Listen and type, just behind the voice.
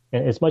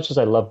And as much as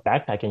I love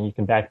backpacking, you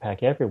can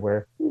backpack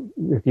everywhere.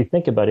 If you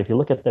think about it, if you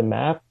look at the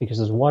map, because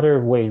this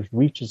waterway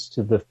reaches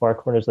to the far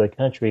corners of the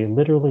country,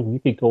 literally you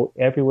could go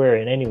everywhere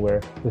and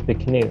anywhere with a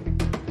canoe.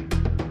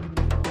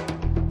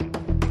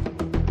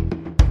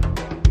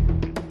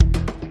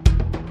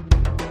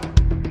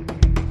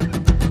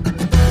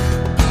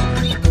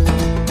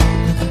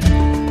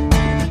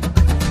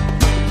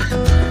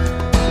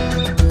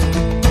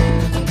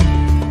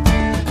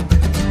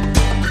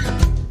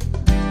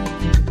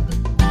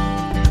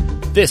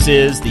 This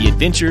is the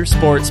Adventure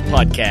Sports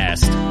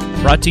Podcast,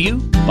 brought to you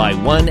by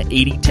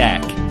 180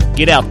 TAC.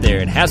 Get out there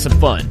and have some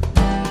fun.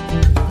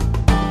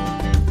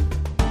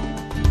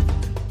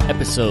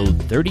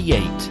 Episode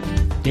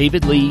 38,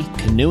 David Lee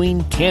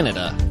Canoeing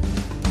Canada.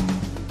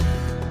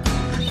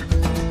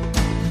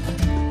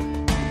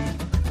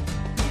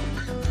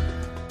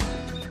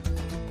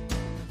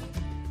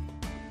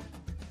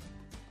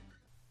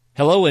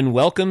 Hello and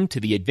welcome to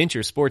the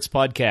Adventure Sports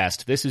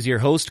Podcast. This is your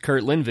host,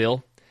 Kurt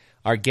Linville.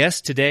 Our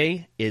guest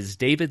today is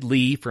David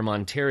Lee from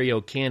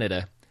Ontario,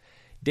 Canada.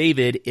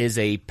 David is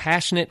a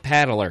passionate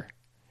paddler,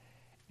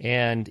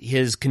 and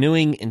his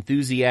canoeing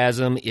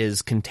enthusiasm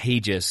is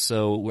contagious,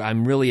 so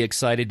I'm really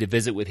excited to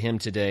visit with him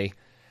today.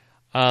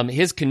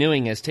 His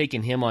canoeing has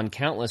taken him on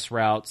countless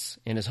routes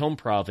in his home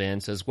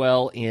province, as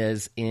well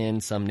as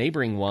in some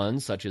neighboring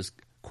ones, such as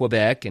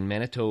Quebec and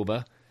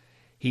Manitoba.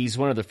 He's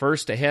one of the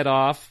first to head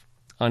off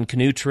on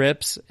canoe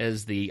trips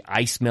as the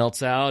ice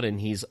melts out,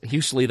 and he's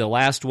usually the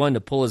last one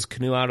to pull his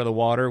canoe out of the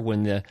water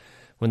when the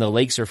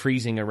lakes are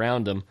freezing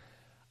around him.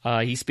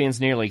 He spends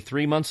nearly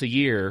 3 months a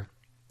year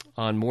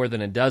on more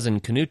than a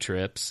dozen canoe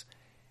trips,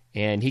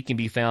 and he can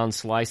be found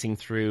slicing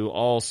through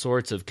all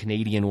sorts of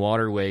Canadian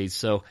waterways.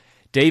 So,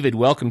 David,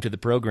 welcome to the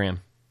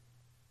program.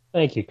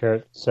 Thank you,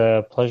 Kurt. It's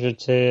a pleasure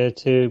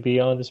to be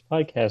on this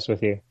podcast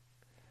with you.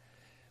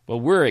 Well,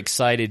 we're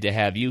excited to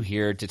have you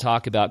here to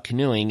talk about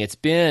canoeing. It's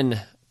been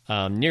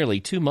nearly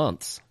 2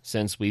 months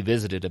since we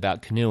visited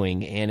about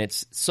canoeing, and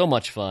it's so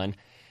much fun.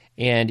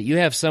 And you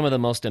have some of the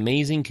most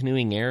amazing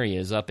canoeing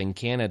areas up in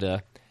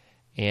Canada,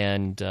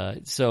 and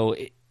I'm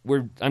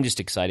just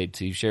excited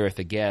to share with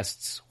the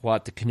guests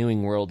what the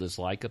canoeing world is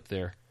like up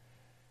there.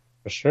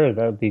 For sure,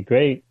 that would be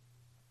great.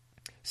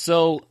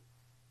 So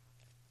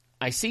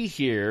I see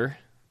here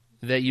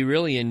that you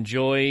really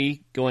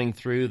enjoy going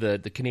through the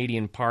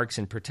Canadian parks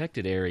and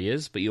protected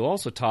areas, but you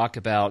also talk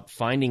about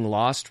finding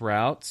lost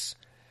routes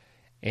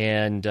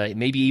and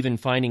maybe even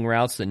finding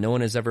routes that no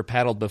one has ever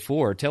paddled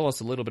before. Tell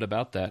us a little bit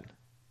about that.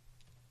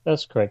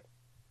 That's correct.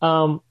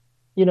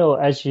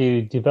 As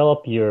you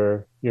develop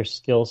your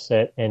skill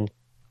set and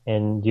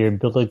your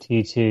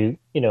ability to,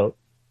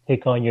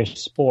 take on your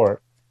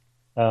sport,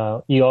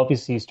 you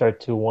obviously start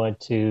to want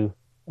to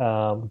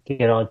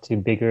get onto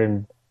bigger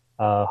and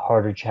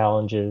harder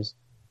challenges.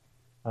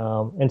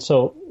 And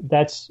so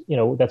that's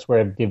where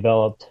I've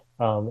developed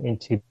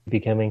into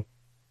becoming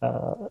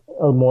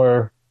a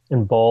more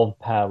involved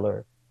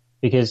paddler,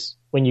 because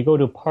when you go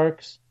to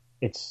parks,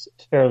 it's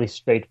fairly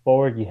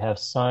straightforward. You have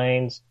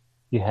signs,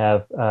 you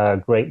have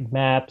great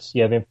maps,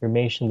 you have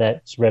information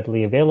that's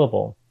readily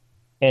available,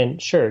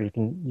 and sure, you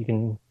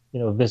can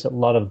visit a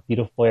lot of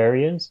beautiful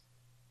areas,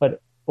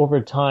 but over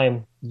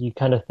time you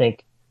kind of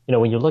think,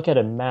 when you look at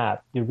a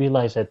map, you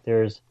realize that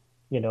there's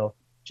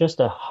just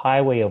a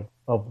highway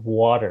of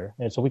water,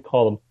 and so we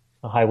call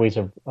them highways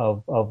of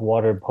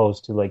water,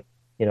 opposed to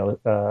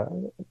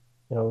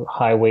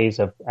highways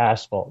of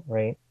asphalt,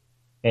 right?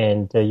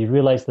 And you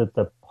realize that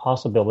the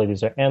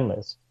possibilities are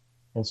endless.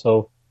 And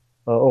so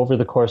over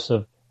the course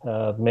of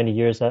many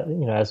years,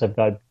 as I've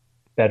got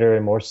better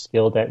and more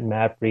skilled at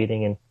map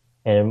reading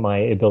and my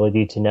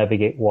ability to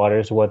navigate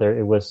waters, whether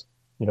it was,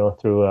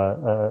 through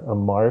a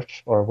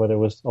marsh or whether it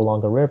was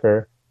along a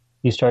river,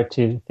 you start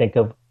to think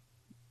of,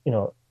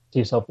 to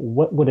yourself,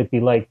 what would it be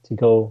like to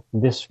go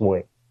this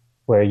way,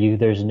 where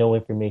there's no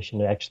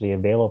information actually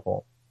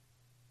available.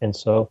 And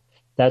so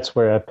that's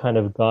where I've kind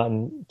of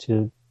gotten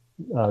to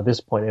this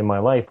point in my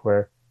life,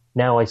 where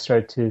now I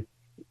start to,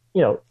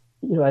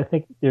 I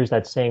think there's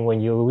that saying,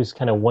 when you always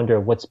kind of wonder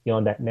what's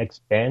beyond that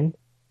next bend.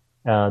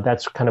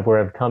 That's kind of where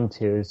I've come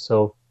to.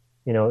 So,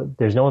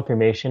 there's no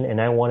information, and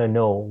I want to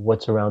know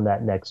what's around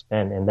that next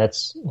bend, and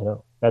that's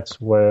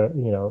where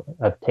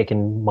I've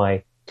taken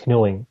my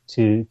canoeing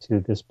to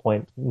this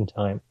point in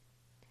time.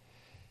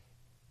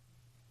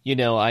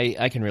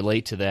 I can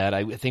relate to that.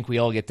 I think we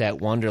all get that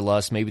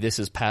wanderlust. Maybe this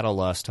is paddle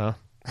lust, huh?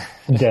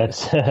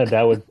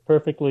 That would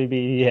perfectly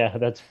be, yeah,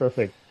 that's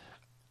perfect.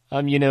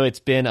 It's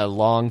been a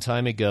long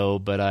time ago,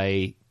 but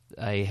I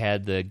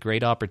had the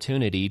great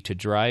opportunity to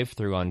drive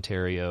through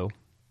Ontario,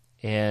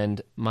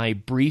 and my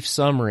brief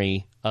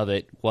summary of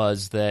it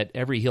was that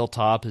every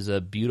hilltop is a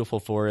beautiful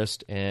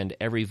forest and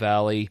every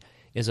valley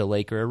is a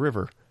lake or a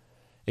river.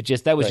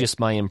 That was just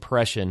my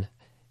impression.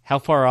 How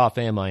far off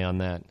am I on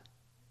that?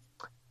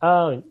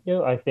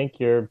 I think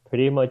you're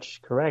pretty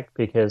much correct,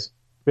 because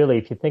really,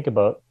 if you think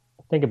about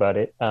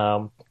it,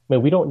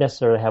 we don't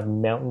necessarily have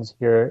mountains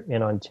here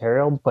in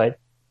Ontario, but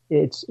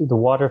the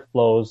water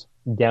flows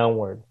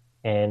downward,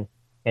 and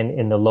and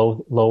in the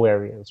low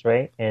areas,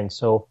 right? And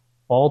so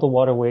all the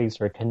waterways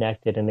are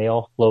connected and they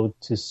all flow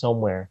to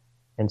somewhere.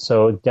 And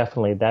so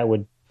definitely that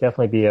would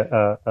definitely be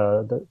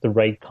the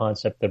right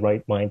concept, the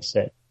right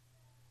mindset.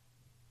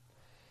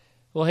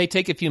 Well, hey,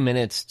 take a few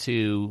minutes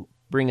to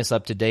bring us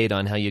up to date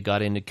on how you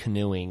got into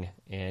canoeing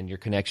and your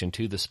connection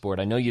to the sport.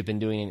 I know you've been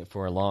doing it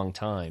for a long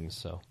time,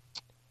 so.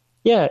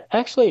 Yeah,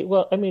 actually,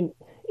 well, I mean,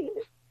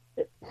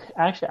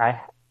 actually,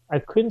 I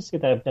couldn't say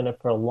that I've done it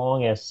for as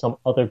long as some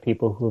other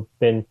people who've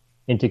been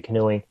into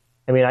canoeing.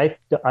 I mean,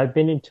 I've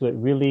been into it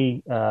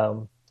really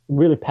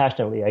really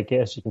passionately, I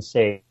guess you can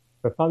say,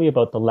 for probably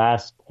about the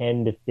last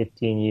 10 to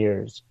 15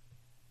 years.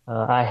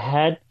 I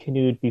had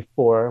canoed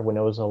before when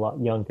I was a lot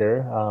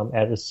younger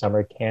at a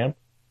summer camp,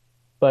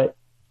 but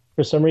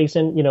for some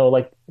reason,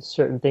 like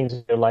certain things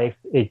in your life,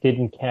 it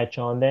didn't catch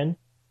on then.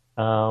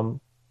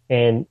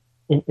 And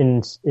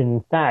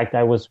in fact,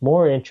 I was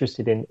more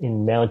interested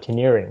in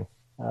mountaineering.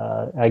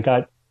 I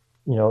got,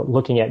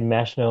 looking at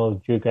National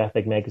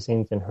Geographic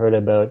magazines and heard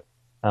about,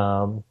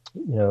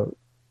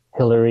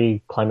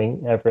 Hillary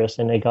climbing Everest,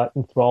 and I got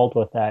enthralled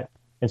with that.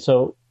 And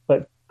so,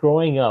 but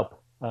growing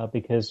up,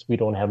 because we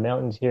don't have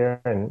mountains here,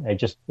 and I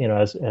just,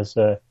 as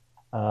a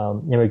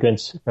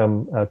immigrants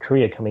from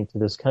Korea coming to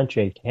this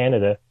country,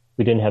 Canada,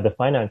 we didn't have the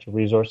financial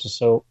resources,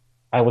 so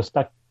I was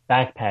stuck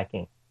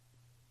backpacking.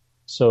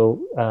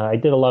 So I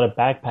did a lot of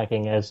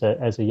backpacking as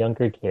a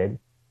younger kid.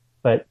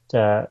 But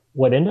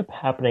what ended up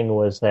happening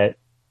was that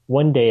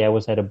one day I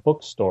was at a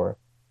bookstore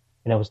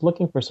and I was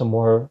looking for some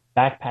more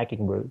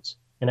backpacking routes.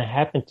 And I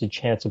happened to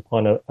chance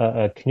upon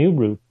a canoe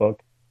route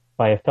book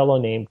by a fellow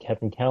named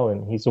Kevin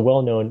Callan. He's a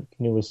well-known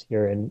canoeist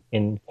here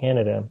in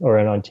Canada or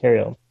in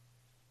Ontario.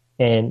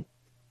 And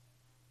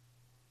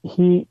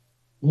he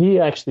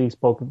actually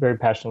spoke very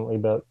passionately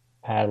about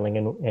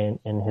paddling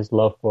and his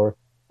love for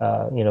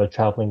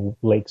traveling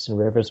lakes and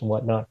rivers and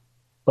whatnot.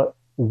 But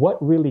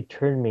what really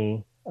turned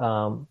me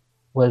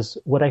was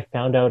what I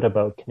found out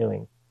about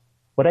canoeing.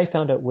 What I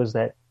found out was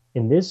that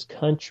in this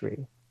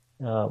country,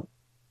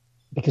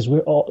 because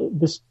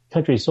this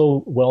country is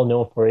so well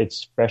known for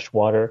its fresh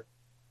water,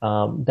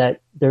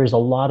 that there's a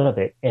lot of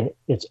it, and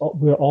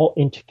we're all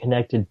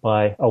interconnected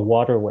by a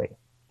waterway.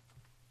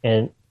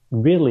 And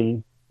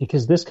really,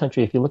 because this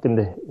country, if you look in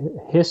the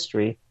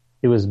history,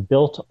 it was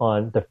built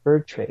on the fur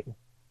trade.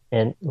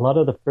 And a lot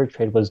of the fur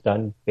trade was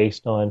done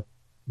based on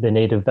the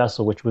native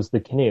vessel, which was the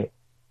canoe.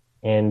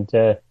 And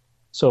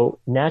so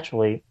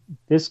naturally,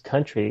 this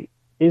country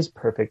is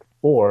perfect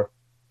for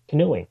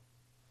canoeing.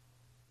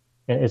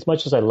 And as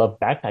much as I love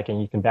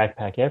backpacking, you can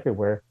backpack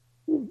everywhere.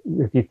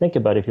 If you think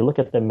about it, if you look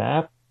at the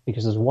map,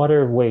 because this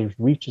waterway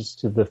reaches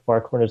to the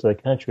far corners of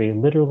the country,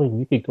 literally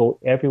you could go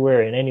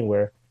everywhere and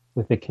anywhere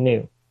with a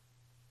canoe.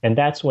 And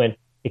that's when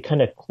it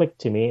kind of clicked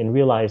to me and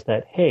realized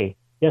that, hey,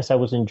 yes, I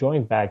was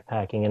enjoying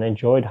backpacking and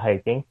enjoyed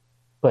hiking,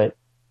 but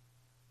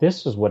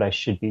this is what I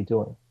should be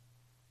doing.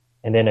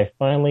 And then I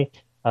finally,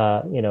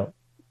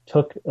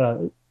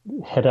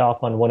 head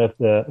off on one of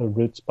the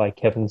routes by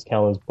Kevin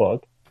Callan's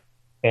book,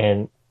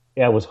 and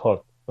I was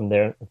hooked from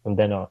then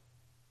on.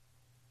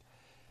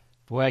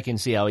 Boy, I can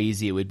see how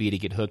easy it would be to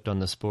get hooked on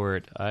the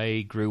sport.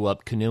 I grew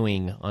up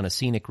canoeing on a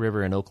scenic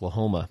river in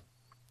Oklahoma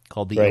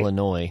called the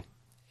Illinois,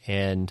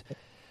 and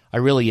I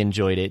really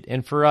enjoyed it.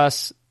 And for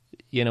us,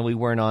 we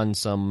weren't on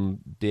some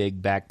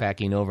big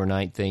backpacking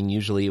overnight thing.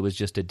 Usually it was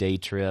just a day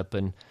trip,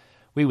 and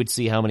we would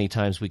see how many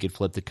times we could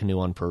flip the canoe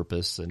on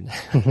purpose and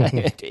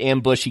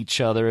ambush each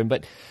other.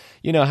 But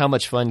how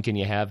much fun can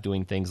you have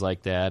doing things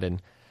like that?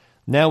 And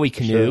now we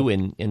canoe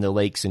in the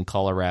lakes in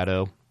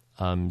Colorado,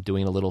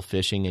 doing a little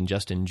fishing and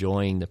just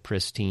enjoying the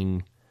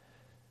pristine,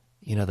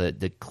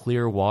 the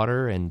clear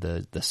water and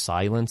the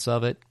silence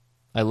of it.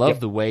 I love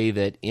the way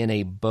that in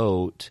a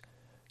boat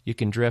you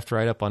can drift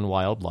right up on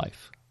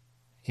wildlife,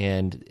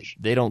 and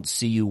they don't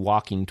see you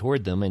walking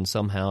toward them, and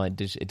somehow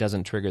it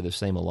doesn't trigger the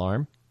same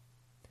alarm.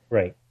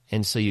 Right.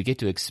 And so you get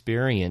to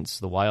experience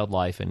the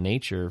wildlife and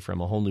nature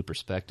from a whole new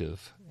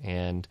perspective.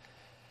 And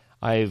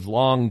I've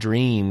long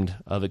dreamed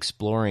of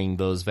exploring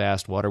those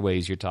vast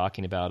waterways you're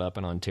talking about up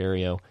in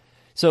Ontario.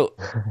 So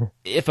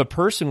if a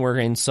person were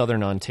in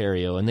southern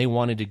Ontario and they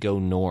wanted to go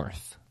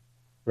north,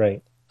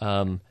 right,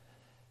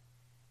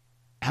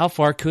 how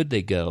far could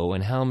they go,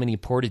 and how many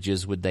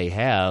portages would they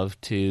have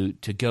to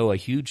go a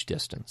huge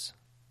distance?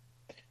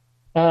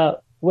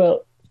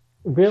 Well,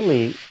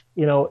 really,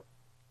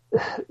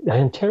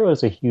 Ontario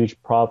is a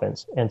huge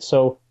province, and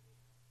so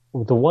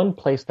the one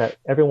place that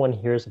everyone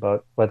hears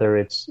about, whether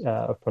it's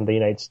from the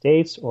United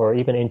States or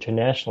even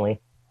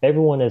internationally,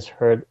 everyone has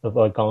heard of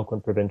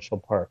Algonquin Provincial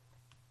Park.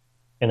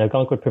 And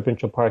Algonquin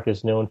Provincial Park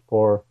is known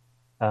for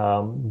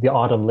the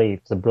autumn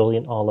leaves, the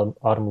brilliant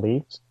autumn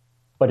leaves,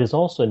 but is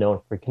also known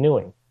for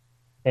canoeing.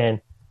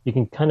 And you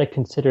can kind of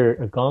consider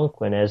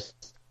Algonquin as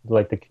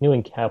like the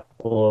canoeing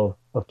capital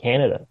of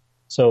Canada.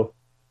 So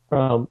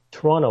from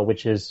Toronto,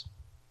 which is,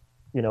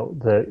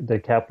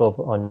 the capital of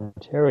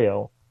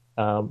Ontario,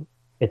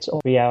 it's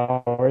 3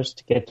 hours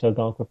to get to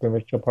Algonquin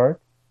Provincial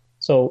Park.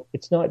 So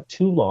it's not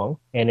too long,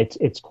 and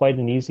it's quite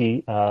an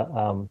easy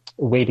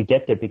way to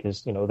get there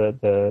because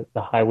the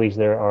highways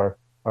there are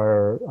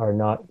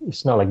not,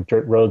 it's not like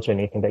dirt roads or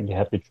anything that you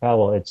have to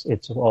travel.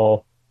 It's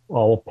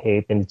all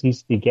paved and it's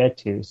easy to get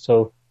to.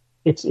 So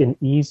it's an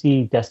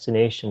easy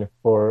destination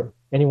for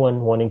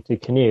anyone wanting to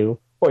canoe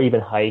or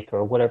even hike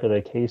or whatever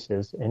the case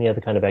is, any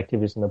other kind of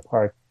activities in the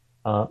park,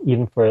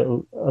 even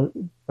for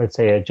let's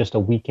say just a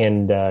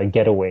weekend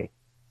getaway.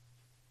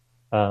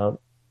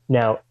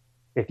 Now,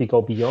 if you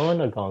go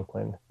beyond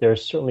Algonquin,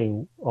 there's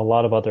certainly a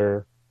lot of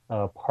other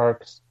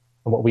parks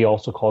and what we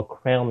also call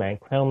Crown Land.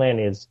 Crown Land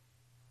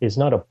is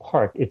not a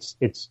park.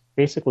 It's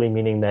basically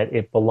meaning that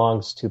it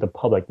belongs to the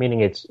public,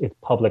 meaning it's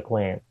public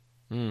land.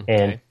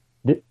 Okay.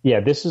 And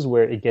this is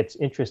where it gets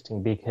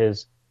interesting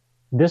because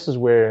this is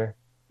where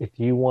if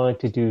you wanted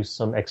to do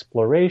some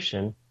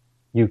exploration,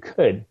 you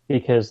could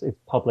because it's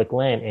public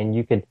land and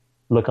you could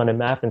look on a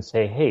map and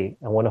say, hey,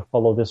 I want to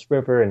follow this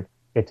river and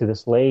get to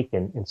this lake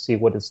and see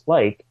what it's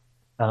like.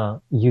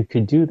 You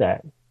could do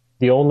that.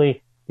 What do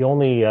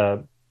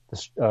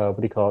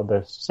you call it?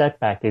 The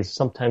setback is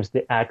sometimes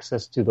the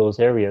access to those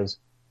areas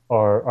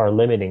are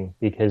limiting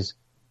because,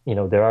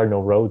 there are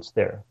no roads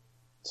there.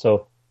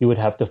 So you would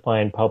have to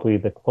find probably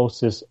the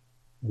closest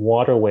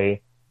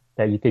waterway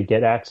that you could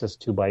get access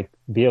to by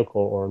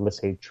vehicle or let's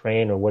say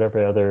train or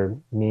whatever other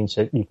means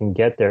that you can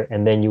get there.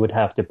 And then you would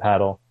have to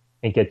paddle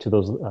and get to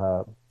those,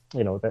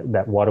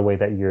 that waterway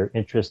that you're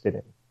interested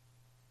in.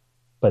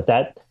 But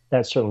that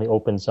certainly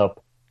opens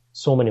up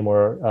so many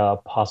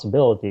more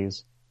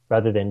possibilities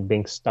rather than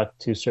being stuck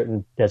to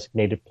certain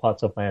designated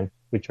plots of land,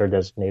 which are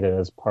designated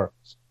as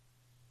parks.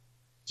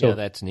 So, yeah,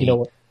 that's neat.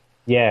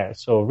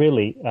 So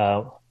really,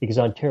 because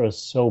Ontario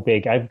is so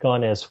big, I've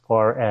gone as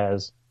far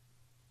as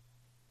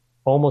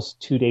almost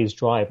 2 days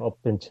drive up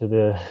into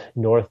the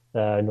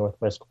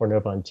northwest corner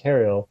of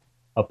Ontario,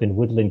 up in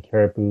Woodland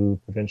Caribou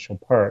Provincial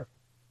Park,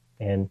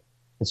 and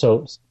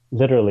so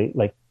literally,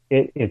 like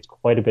it's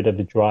quite a bit of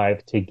a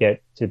drive to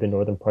get to the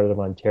northern part of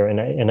Ontario,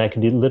 and I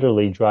could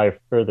literally drive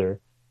further,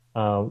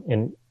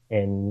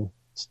 and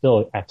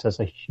still access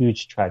a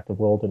huge tract of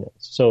wilderness.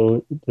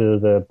 So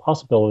the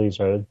possibilities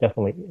are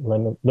definitely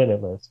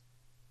limitless.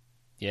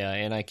 Yeah,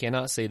 and I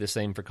cannot say the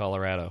same for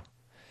Colorado.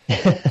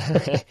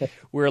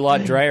 We're a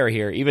lot drier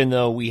here, even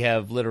though we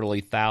have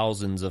literally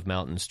thousands of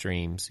mountain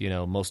streams.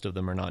 Most of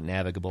them are not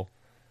navigable.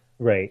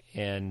 Right.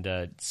 And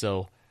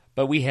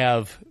but we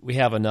have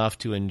enough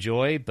to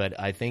enjoy. But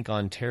I think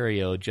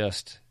Ontario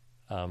just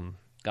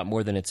got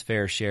more than its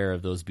fair share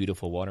of those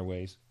beautiful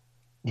waterways.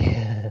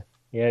 Yeah,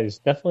 it's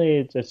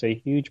definitely just a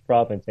huge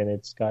province, and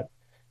it's got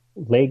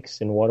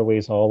lakes and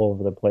waterways all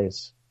over the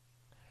place.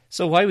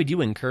 So why would you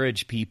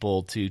encourage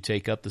people to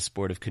take up the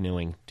sport of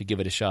canoeing, to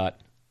give it a shot?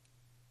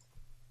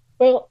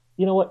 Well,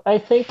 you know what? I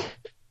think,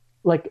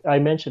 like I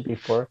mentioned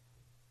before,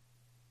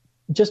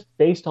 just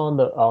based on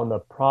the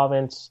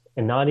province,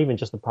 and not even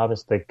just the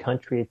province, the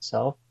country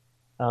itself,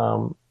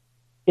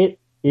 it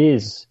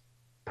is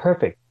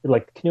perfect.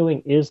 Like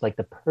canoeing is like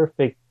the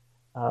perfect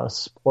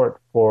sport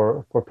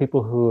for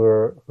people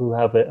who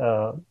have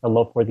a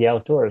love for the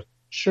outdoors.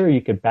 Sure,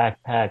 you could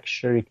backpack.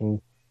 Sure, you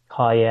can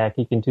kayak.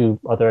 You can do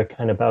other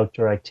kind of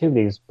outdoor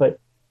activities. But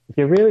if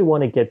you really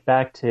want to get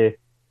back if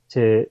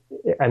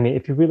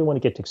you really want to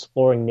get to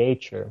exploring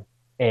nature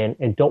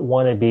and don't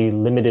want to be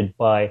limited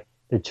by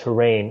the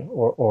terrain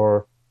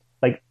or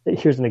like,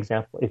 here's an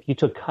example. If you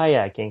took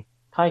kayaking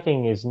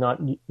is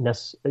not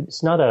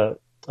it's not a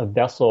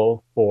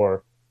vessel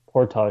for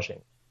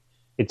portaging.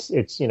 It's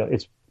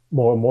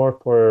more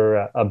for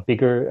a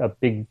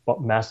big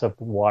massive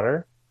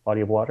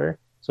body of water.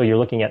 So you're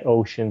looking at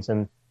oceans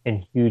and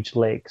huge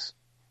lakes.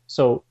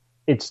 So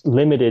it's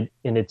limited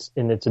in its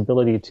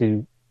ability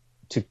to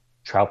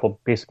travel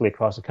basically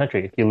across the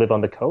country. If you live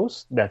on the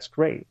coast, that's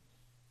great.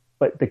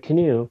 But the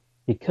canoe,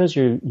 because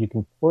you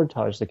can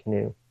portage the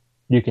canoe,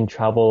 you can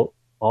travel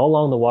all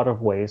along the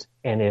waterways.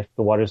 And if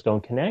the waters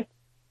don't connect,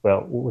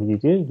 well, what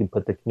do? You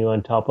put the canoe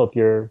on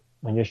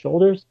your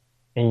shoulders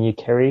and you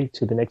carry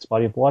to the next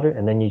body of water,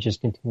 and then you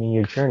just continue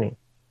your journey.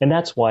 And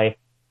that's why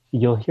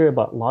you'll hear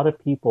about a lot of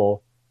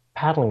people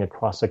paddling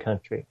across the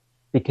country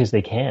because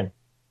they can,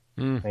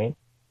 right?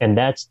 And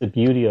that's the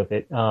beauty of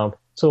it.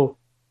 So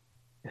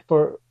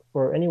for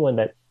anyone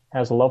that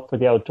has a love for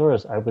the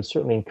outdoors, I would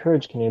certainly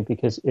encourage canoeing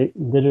because it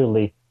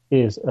literally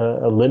is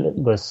a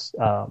limitless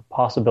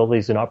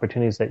possibilities and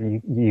opportunities that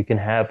you can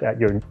have at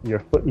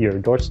your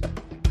doorstep.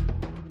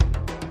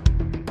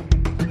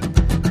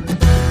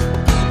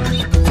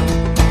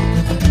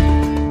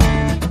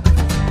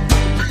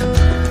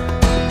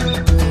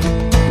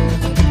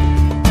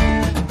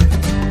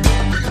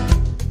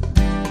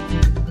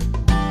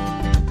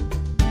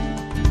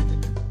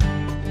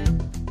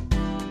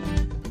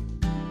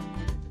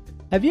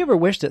 Have you ever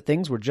wished that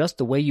things were just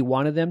the way you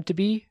wanted them to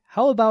be?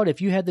 How about if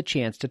you had the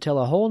chance to tell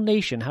a whole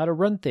nation how to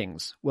run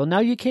things? Well, now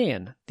you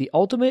can. The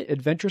Ultimate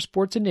Adventure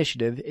Sports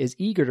Initiative is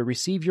eager to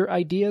receive your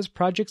ideas,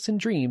 projects, and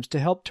dreams to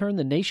help turn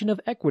the nation of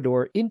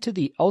Ecuador into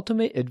the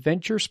ultimate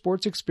adventure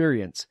sports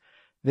experience.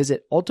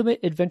 Visit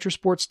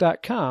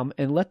UltimateAdventureSports.com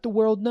and let the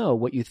world know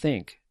what you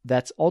think.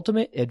 That's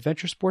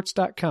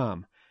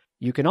UltimateAdventureSports.com.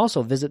 You can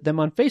also visit them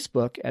on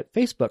Facebook at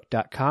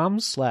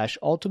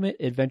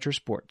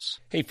Facebook.com/UltimateAdventureSports.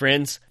 Hey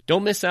friends,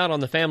 don't miss out on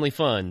the family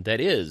fun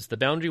that is the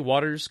Boundary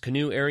Waters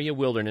Canoe Area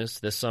Wilderness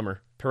this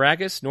summer.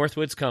 Paragus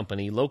Northwoods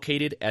Company,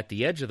 located at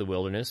the edge of the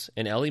wilderness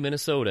in Elie,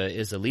 Minnesota,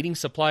 is a leading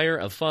supplier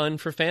of fun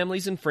for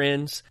families and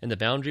friends in the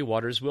Boundary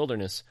Waters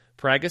Wilderness.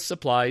 Paragus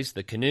supplies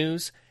the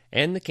canoes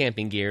and the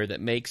camping gear that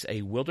makes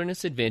a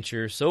wilderness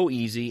adventure so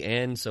easy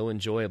and so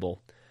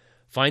enjoyable.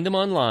 Find them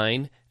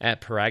online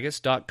at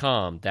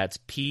paragus.com. That's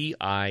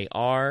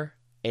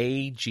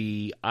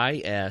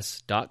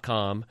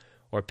PIRAGIS.com,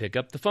 or pick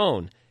up the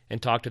phone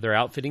and talk to their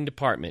outfitting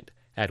department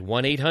at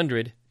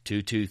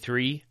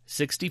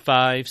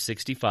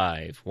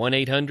 1-800-223-6565.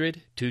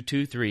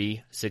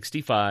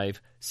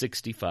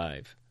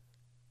 1-800-223-6565.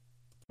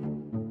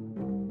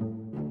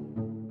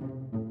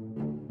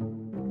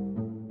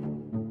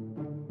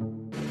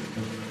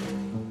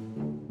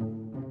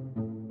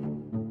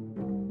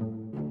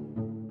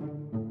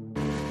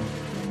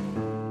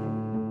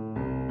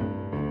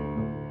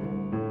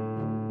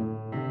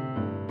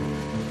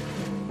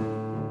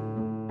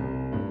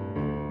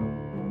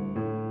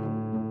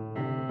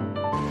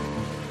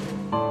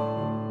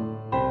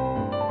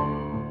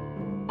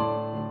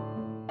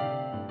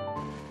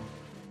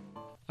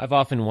 I've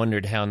often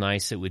wondered how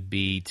nice it would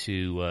be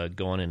to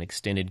go on an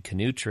extended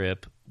canoe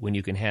trip when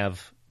you can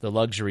have the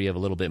luxury of a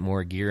little bit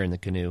more gear in the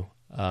canoe.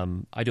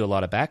 I do a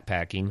lot of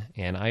backpacking,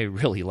 and I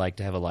really like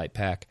to have a light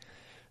pack.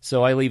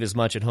 So I leave as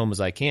much at home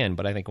as I can,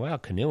 but I think, wow,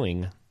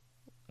 canoeing,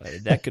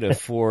 that could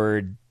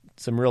afford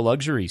some real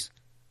luxuries.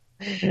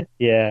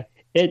 Yeah.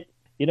 You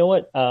know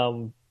what? I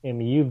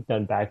mean, you've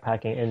done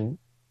backpacking, and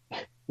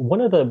one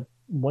of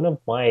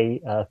my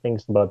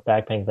things about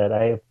backpacking that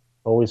I've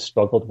always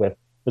struggled with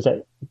was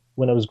that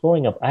when I was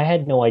growing up, I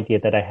had no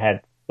idea that I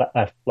had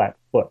a flat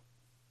foot.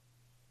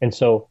 And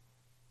so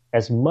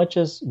as much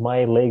as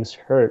my legs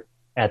hurt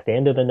at the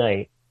end of the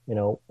night,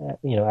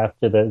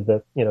 after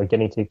the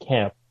getting to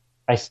camp,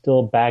 I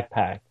still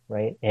backpacked,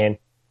 right? And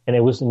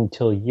it wasn't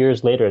until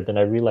years later that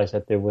I realized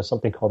that there was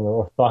something called an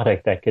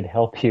orthotic that could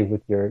help you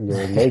with your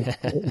leg,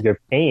 your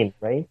pain,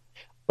 right?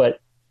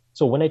 But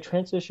so when I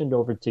transitioned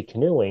over to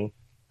canoeing,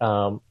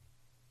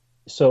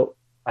 so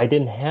I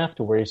didn't have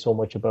to worry so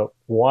much about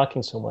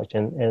walking so much,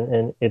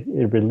 and it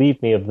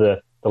relieved me of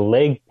the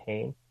leg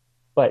pain.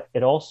 But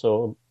it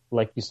also,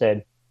 like you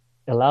said,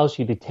 allows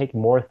you to take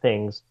more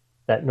things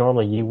that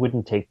normally you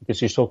wouldn't take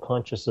because you're so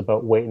conscious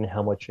about weight and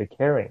how much you're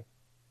carrying.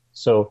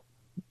 So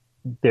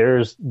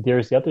there's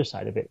the other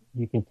side of it.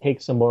 You can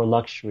take some more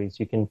luxuries.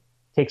 You can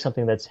take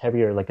something that's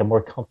heavier, like a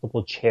more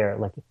comfortable chair.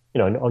 Like,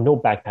 no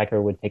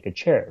backpacker would take a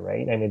chair,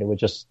 right? I mean, it would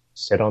just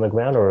sit on the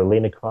ground or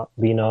lean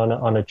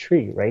on a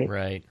tree, right?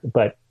 Right.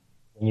 But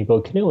when you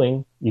go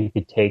canoeing, you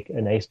could take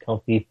a nice,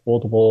 comfy,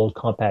 foldable,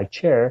 compact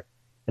chair,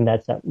 and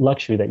that's that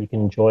luxury that you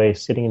can enjoy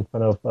sitting in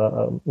front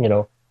of,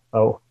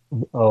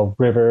 a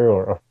river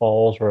or a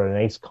falls or a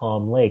nice,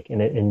 calm lake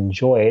and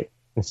enjoy it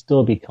and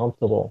still be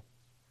comfortable.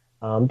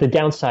 The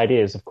downside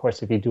is, of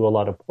course, if you do a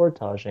lot of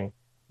portaging,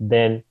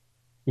 then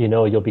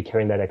you'll be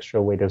carrying that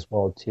extra weight as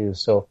well too.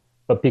 So,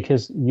 but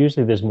because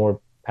usually there's more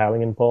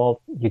paddling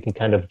involved, you can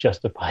kind of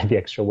justify the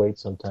extra weight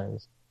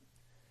sometimes.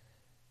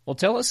 Well,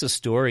 tell us a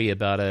story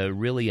about a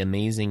really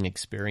amazing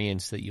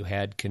experience that you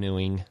had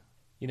canoeing,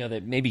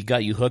 that maybe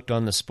got you hooked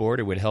on the sport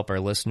or would help our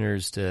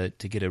listeners to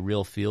get a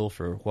real feel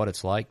for what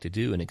it's like to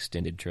do an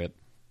extended trip.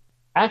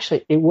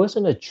 Actually, it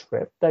wasn't a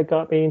trip that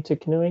got me into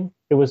canoeing.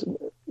 It was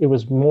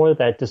more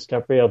that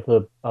discovery of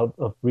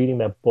reading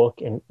that book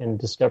and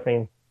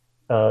discovering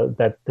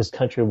that this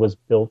country was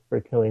built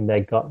for canoeing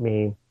that got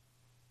me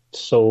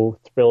so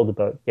thrilled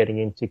about getting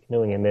into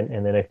canoeing,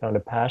 and then I found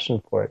a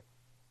passion for it.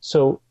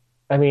 So,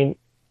 I mean,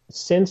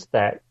 since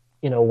that,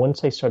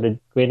 once I started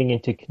getting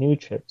into canoe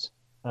trips,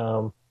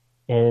 and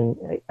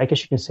I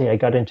guess you can say I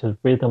got into the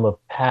rhythm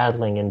of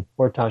paddling and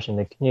portaging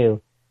the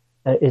canoe,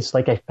 it's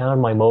like I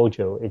found my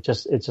mojo. It's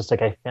just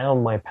like I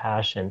found my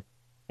passion,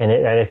 and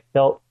it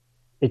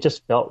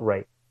just felt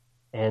right.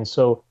 And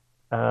so,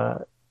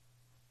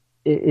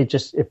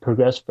 it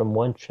progressed from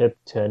one trip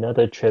to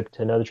another trip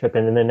to another trip.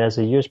 And then as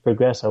the years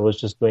progressed, I was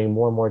just doing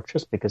more and more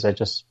trips because I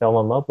just fell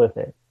in love with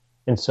it.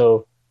 And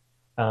so,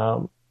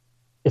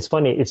 it's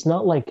funny. It's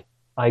not like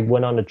I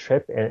went on a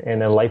trip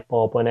and a light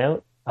bulb went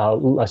out.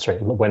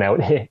 Went out.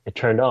 It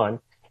turned on.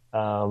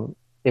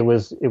 It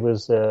was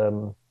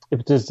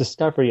this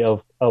discovery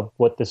of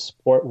what the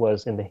sport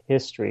was in the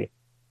history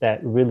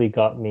that really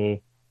got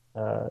me,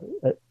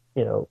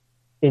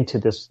 into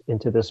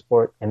this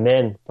sport. And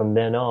then from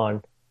then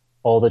on,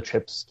 all the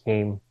trips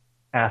came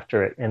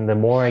after it. And the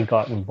more I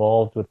got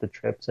involved with the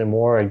trips, the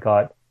more I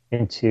got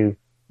into,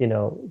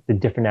 the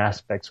different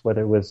aspects,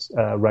 whether it was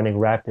running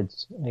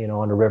rapids,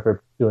 on a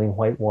river doing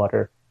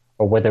whitewater,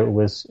 or whether it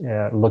was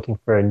looking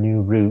for a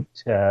new route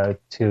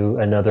to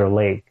another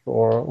lake,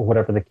 or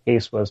whatever the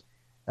case was.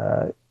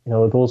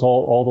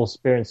 All those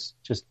experiences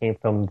just came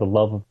from the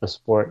love of the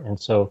sport. And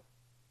so,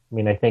 I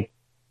mean, I think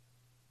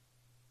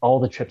all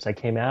the trips I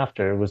came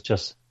after was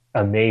just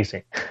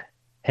amazing.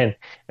 And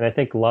I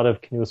think a lot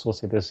of canoeists will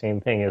say the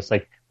same thing. It's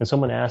like when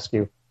someone asks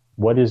you,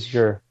 what is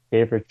your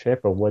favorite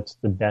trip or what's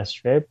the best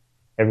trip?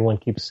 Everyone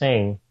keeps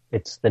saying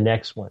it's the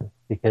next one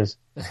because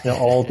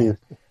all these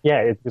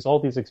because all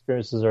these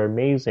experiences are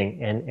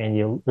amazing and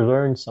you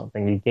learn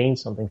something, you gain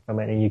something from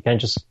it, and you can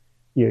just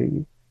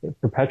you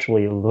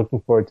perpetually looking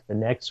forward to the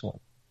next one.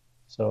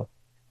 So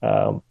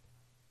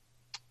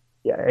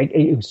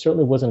it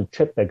certainly wasn't a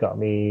trip that got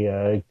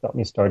me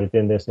started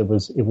in this. It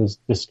was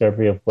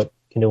discovery of what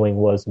canoeing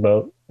was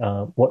about,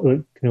 what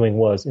canoeing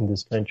was in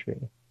this country.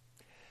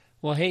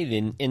 Well, hey,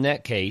 then in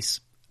that case,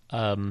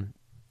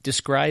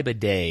 describe a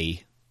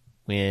day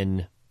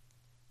when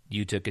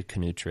you took a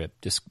canoe trip.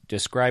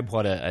 Describe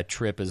what a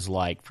trip is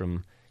like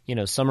from,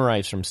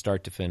 summarize from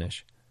start to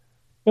finish.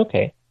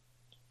 Okay.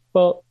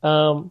 Well,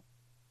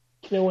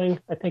 canoeing,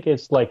 I think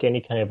it's like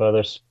any kind of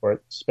other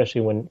sport,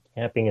 especially when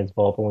camping is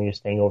involved and when you're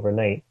staying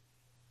overnight,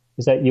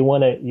 is that you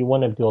want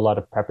to do a lot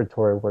of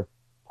preparatory work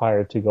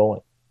prior to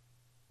going.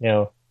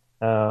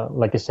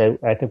 Like I said,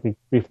 I think we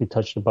briefly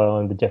touched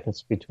upon the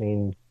difference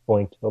between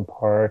going to a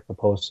park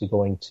opposed to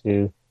going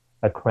to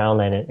a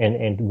crownland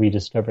and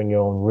rediscovering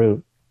your own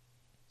route.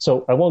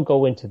 So I won't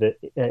go into the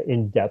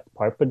in-depth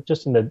part, but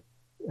just in the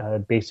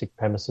basic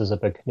premises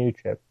of a canoe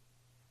trip.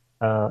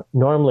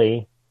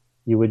 Normally,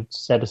 you would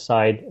set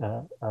aside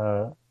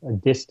a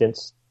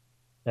distance,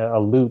 a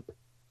loop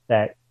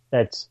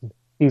that's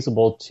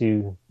feasible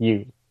to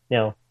you.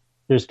 Now,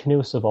 there's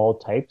canoeists of all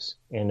types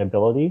and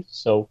abilities.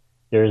 So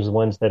there's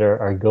ones that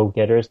are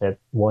go-getters that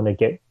want to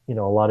get a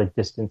lot of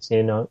distance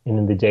in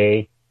the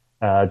day.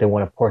 They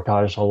want to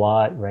portage a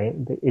lot, right?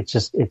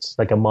 It's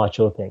like a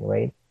macho thing,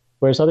 right?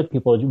 Whereas other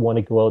people want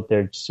to go out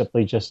there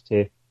simply just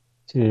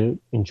to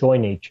enjoy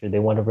nature. They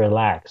want to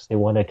relax. They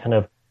want to kind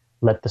of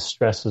let the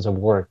stresses of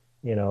work,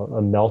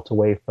 melt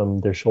away from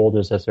their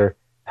shoulders as they're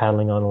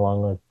paddling on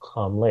along a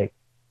calm lake.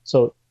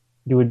 So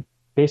you would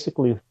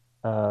basically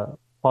plot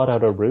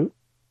out a route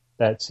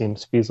that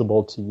seems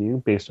feasible to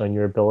you based on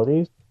your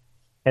abilities.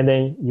 And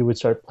then you would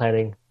start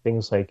planning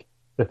things like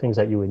the things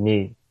that you would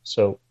need.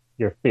 So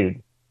your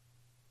food.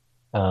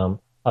 A lot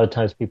of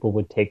times people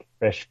would take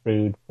fresh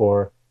food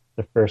for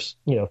the first,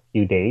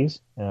 few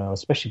days,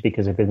 especially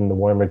because if it's in the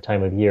warmer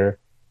time of year,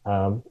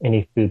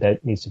 any food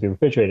that needs to be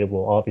refrigerated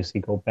will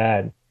obviously go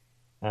bad.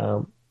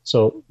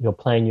 So you'll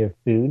plan your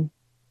food,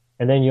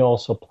 and then you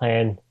also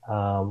plan,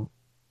 you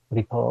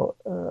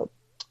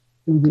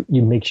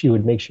would make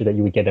sure that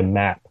you would get a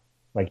map.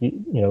 Like,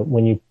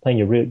 when you plan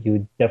your route, you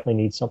would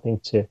definitely need something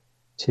to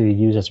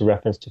use as a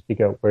reference to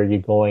figure out where you're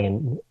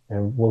going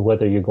and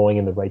whether you're going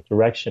in the right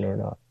direction or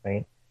not,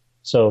 right?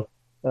 So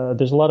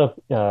there's a lot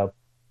of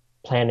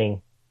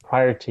planning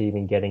prior to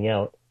even getting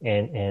out,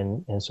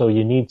 and so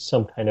you need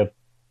some kind of,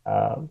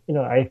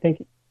 I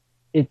think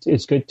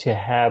it's good to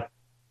have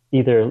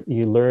either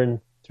you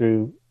learn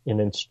through an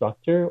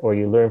instructor or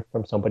you learn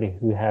from somebody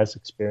who has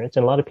experience.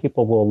 And a lot of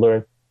people will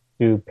learn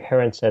through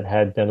parents that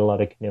had done a lot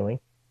of canoeing,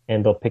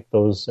 and they'll pick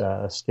those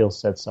skill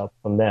sets up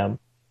from them.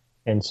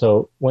 And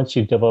so once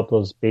you develop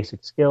those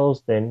basic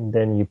skills, then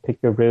you pick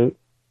your route,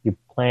 you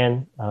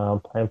plan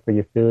for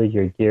your food,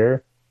 your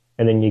gear,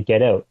 and then you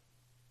get out.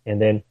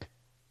 And then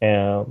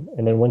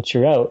once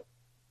you're out,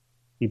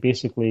 you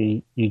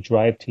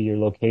drive to your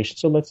location.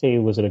 So let's say it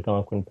was at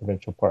Algonquin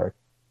Provincial Park.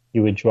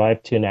 You would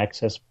drive to an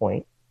access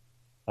point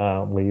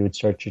where you would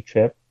start your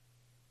trip.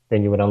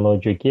 Then you would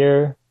unload your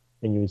gear.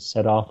 Then you would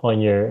set off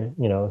on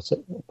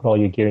put all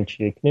your gear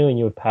into your canoe, and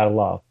you would paddle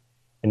off.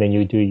 And then you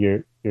would do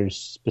your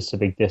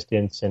specific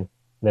distance and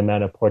the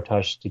amount of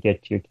portage to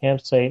get to your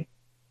campsite.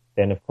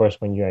 Then, of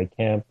course, when you're at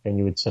camp, then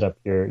you would set up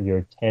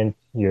your tent,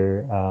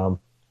 your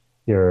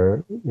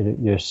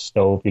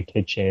stove, your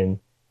kitchen,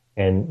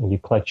 and you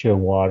collect your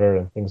water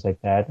and things like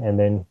that. And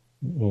then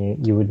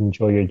you would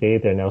enjoy your day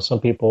there. Now,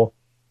 some people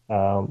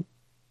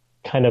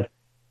kind of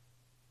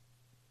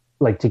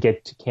like to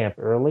get to camp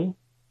early,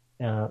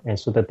 and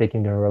so that they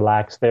can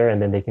relax there,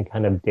 and then they can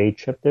kind of day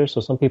trip there.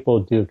 So some people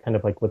do kind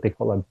of like what they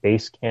call a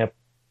base camp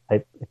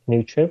type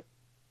canoe trip.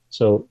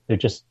 So they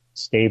just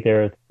stay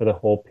there for the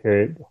whole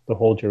period, the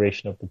whole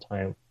duration of the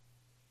time.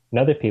 And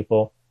other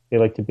people, they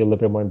like to be a little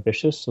bit more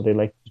ambitious, so they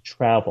like to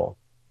travel.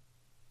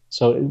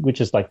 So,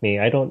 which is like me.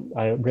 I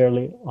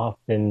rarely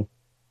often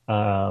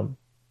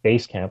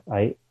base camp.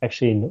 I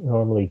actually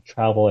normally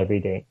travel every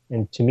day.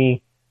 And to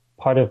me,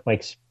 part of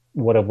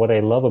what I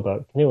love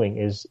about canoeing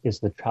is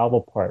the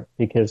travel part,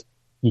 because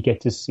you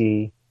get to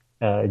see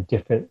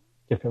different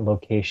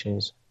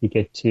locations. You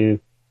get to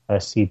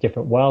see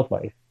different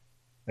wildlife,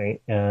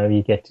 right?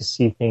 You get to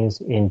see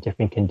things in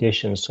different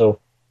conditions. So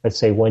let's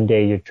say one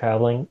day you're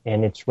traveling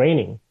and it's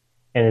raining,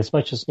 and as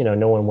much as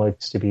no one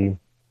wants to be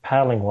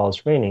paddling while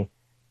it's raining,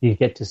 you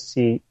get to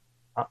see,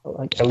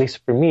 like at least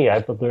for me,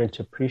 I've learned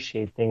to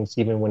appreciate things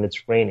even when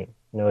it's raining.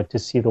 To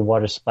see the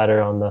water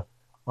splatter on the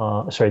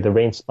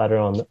rain splatter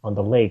on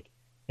the lake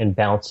and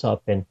bounce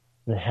up and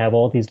have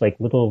all these like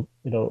little,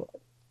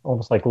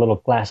 almost like little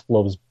glass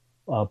globes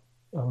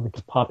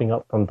it's popping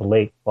up from the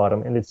lake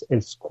bottom, and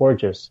it's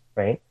gorgeous,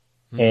 right?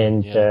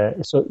 And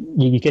Yeah. so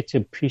you get to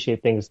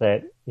appreciate things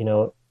that,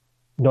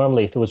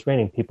 normally if it was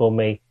raining, people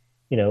may,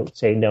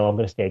 say, no, I'm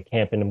going to stay at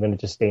camp and I'm going to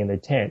just stay in the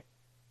tent.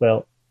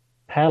 Well,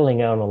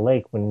 paddling out on a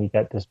lake when you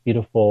got this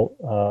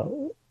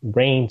beautiful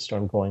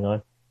rainstorm going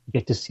on, you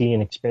get to see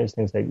and experience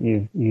things that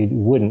you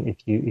wouldn't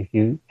if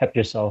you kept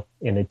yourself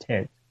in a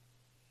tent.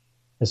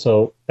 And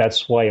so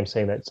that's why I'm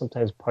saying that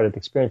sometimes part of the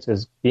experience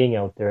is being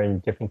out there in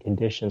different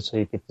conditions, so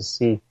you get to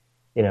see,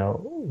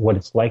 what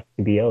it's like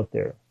to be out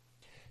there.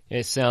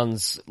 It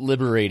sounds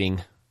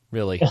liberating,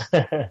 really.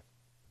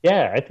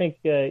 Yeah, I think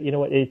you know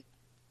what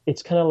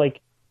it's kind of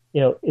like,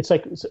 it's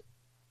like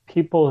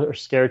people are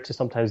scared to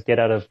sometimes get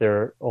out of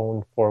their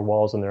own four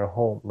walls in their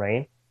home,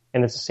 right?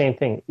 And it's the same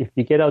thing. If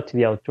you get out to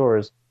the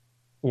outdoors,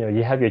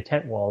 you have your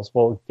tent walls.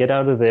 Well, get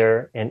out of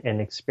there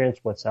and experience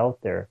what's out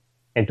there.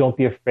 And don't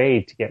be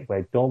afraid to get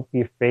wet. Don't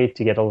be afraid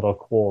to get a little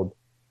cold.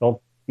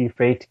 Don't be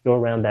afraid to go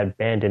around that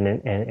bend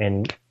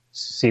and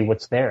see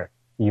what's there.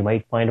 You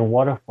might find a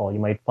waterfall. You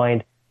might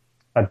find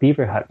a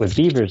beaver hut with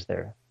beavers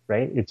there,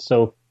 right? It's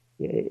so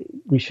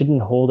we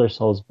shouldn't hold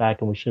ourselves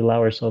back, and we should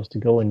allow ourselves to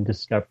go and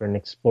discover and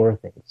explore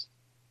things.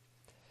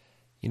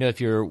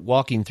 If you're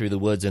walking through the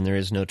woods and there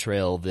is no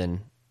trail,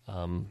 then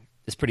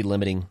it's pretty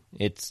limiting.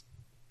 It's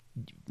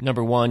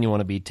number one, you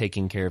want to be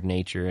taking care of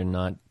nature and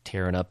not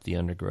tearing up the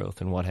undergrowth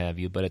and what have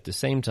you. But at the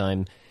same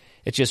time,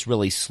 it's just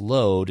really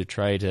slow to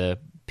try to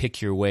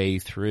pick your way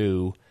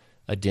through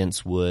a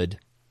dense wood.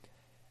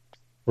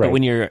 Right. But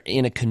when you're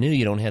in a canoe,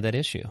 you don't have that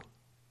issue.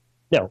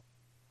 No.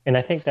 And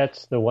I think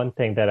that's the one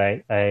thing that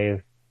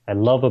I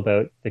love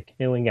about the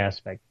canoeing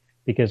aspect,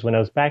 because when I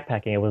was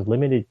backpacking, I was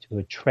limited to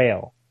a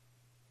trail.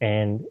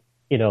 And,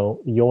 you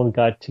only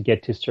got to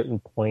get to certain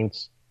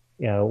points,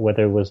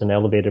 whether it was an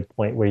elevated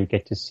point where you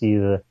get to see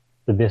the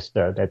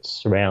vista that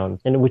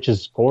surrounds, and which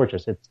is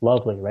gorgeous. It's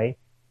lovely, right?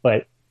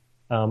 But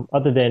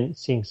other than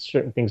seeing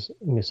certain things,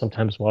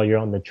 sometimes while you're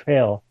on the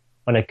trail,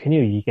 on a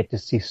canoe, you get to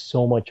see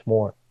so much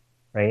more,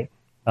 right?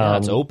 Yeah,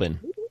 it's open.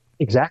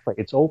 Exactly,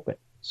 it's open.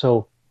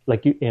 So,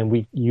 like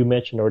you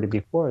mentioned already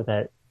before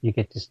that you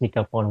get to sneak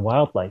up on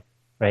wildlife,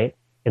 right?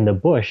 In the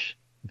bush,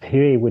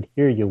 they would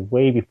hear you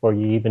way before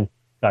you even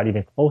got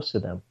even close to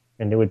them,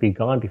 and they would be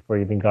gone before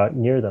you even got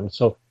near them.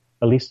 So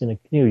at least in a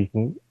canoe, you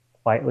can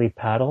quietly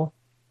paddle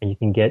and you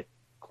can get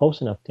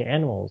close enough to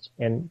animals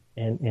and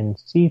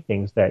see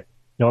things that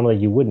normally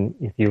you wouldn't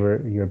if you're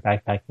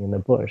backpacking in the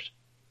bush.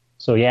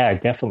 So yeah,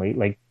 definitely,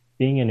 like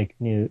being in a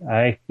canoe,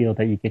 I feel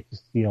that you get to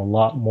see a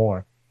lot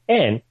more.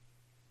 And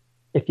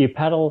if you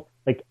paddle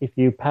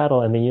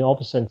and then you all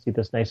of a sudden see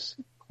this nice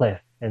cliff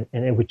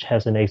and which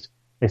has a nice,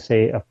 they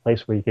say, a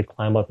place where you could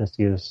climb up and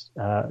see this,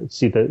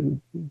 see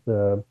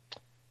the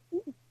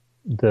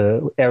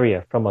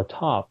area from the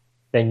top,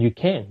 then you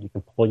can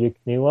pull your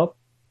canoe up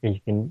and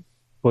you can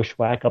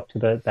bushwhack up to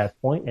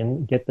that point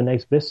and get the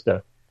nice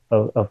vista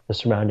of the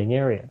surrounding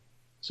area.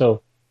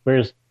 So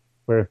whereas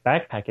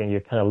backpacking, you're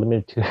kind of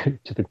limited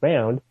to the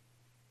ground.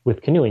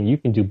 With canoeing, you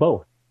can do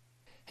both.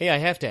 Hey, I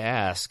have to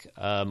ask,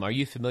 are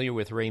you familiar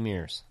with Ray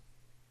Mears?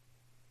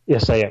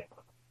 Yes, I am.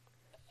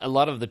 A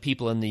lot of the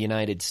people in the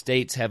United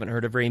States haven't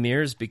heard of Ray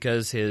Mears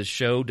because his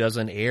show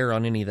doesn't air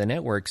on any of the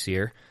networks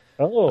here.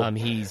 Oh,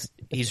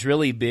 he's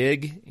really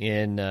big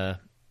in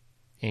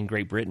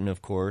Great Britain,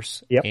 of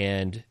course. Yep.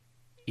 And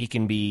he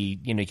can be,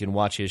 you can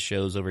watch his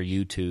shows over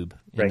YouTube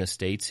in the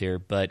States here.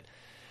 But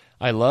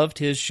I loved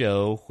his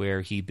show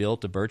where he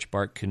built a birch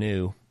bark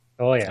canoe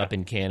up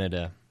in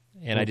Canada.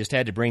 And I just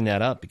had to bring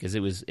that up because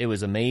it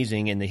was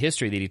amazing, and the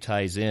history that he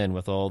ties in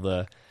with all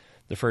the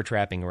fur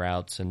trapping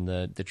routes and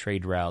the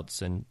trade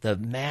routes and the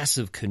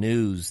massive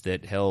canoes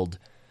that held,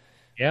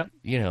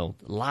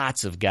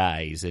 lots of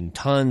guys and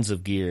tons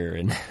of gear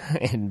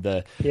and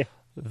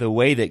the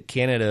way that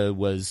Canada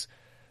was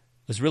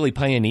really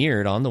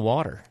pioneered on the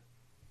water.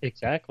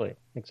 Exactly.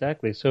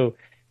 So,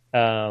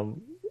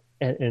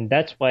 and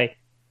that's why.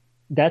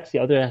 That's the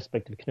other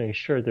aspect of canoeing.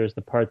 Sure, there's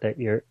the part that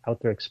you're out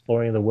there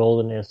exploring the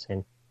wilderness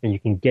and you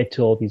can get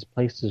to all these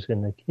places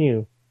in the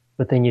canoe,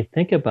 but then you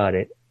think about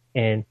it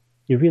and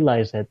you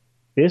realize that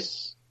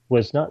this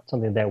was not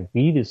something that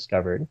we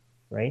discovered,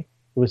 right?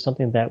 It was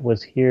something that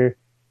was here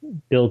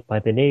built by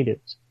the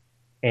natives,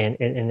 and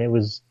it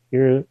was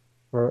here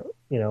for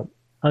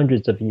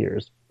hundreds of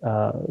years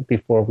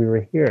before we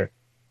were here,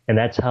 and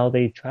that's how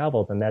they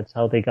traveled, and that's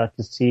how they got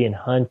to see and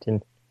hunt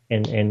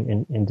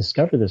and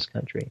discover this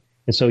country.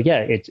 And so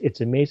it's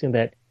amazing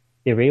that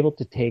they were able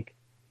to take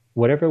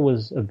whatever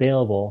was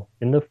available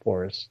in the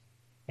forest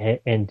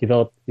and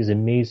develop these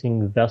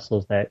amazing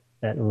vessels that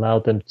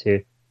allowed them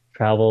to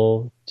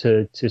travel,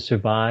 to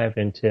survive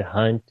and to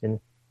hunt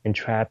and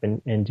trap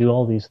and do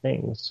all these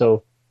things.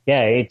 So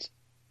I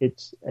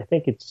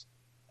think it's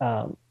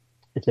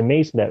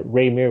amazing that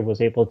Ray Mears was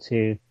able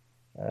to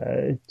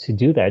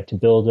do that, to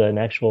build an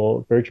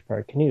actual birch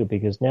bark canoe,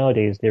 because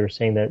nowadays they were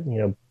saying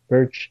that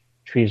birch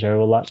trees are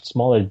a lot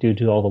smaller due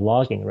to all the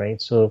logging,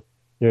 right? So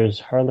there's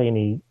hardly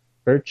any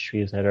birch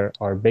trees that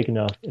are big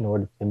enough in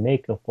order to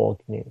make a full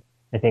canoe.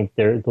 I think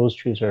those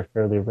trees are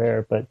fairly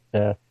rare, but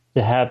to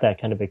have that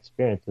kind of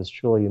experience is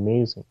truly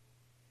amazing.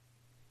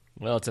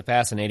 Well, it's a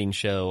fascinating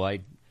show.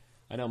 I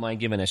don't mind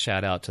giving a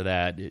shout out to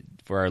that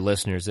for our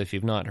listeners. If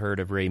you've not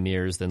heard of Ray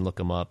Mears, then look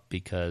him up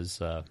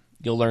because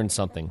you'll learn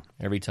something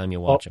every time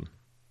you watch him.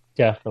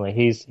 Definitely,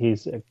 he's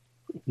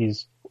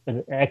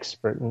an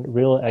expert, a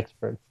real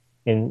expert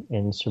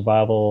in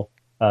survival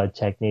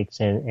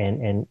techniques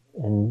and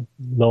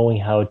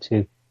knowing how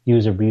to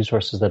use the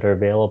resources that are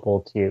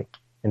available to you.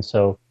 And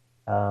so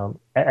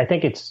I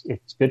think it's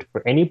good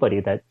for anybody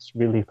that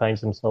really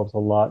finds themselves a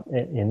lot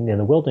in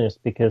the wilderness,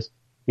 because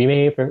we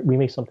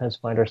may sometimes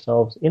find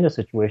ourselves in a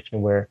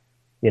situation where,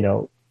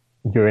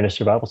 you're in a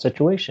survival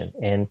situation.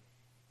 And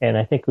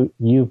I think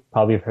you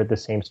probably have heard the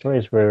same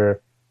stories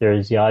where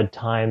there's the odd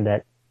time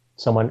that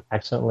someone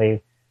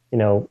accidentally,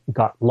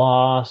 got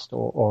lost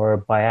or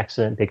by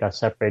accident they got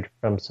separated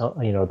from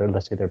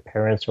let's say their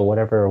parents or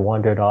whatever, or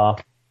wandered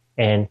off.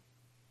 And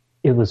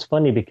it was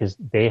funny because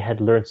they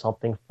had learned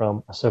something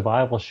from a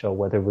survival show,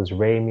 whether it was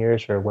Ray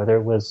Mears or whether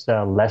it was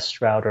Les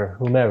Stroud or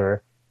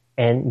whomever,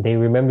 and they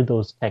remembered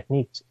those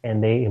techniques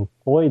and they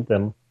employed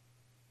them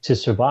to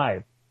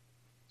survive.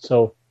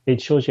 So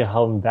it shows you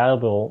how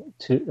invaluable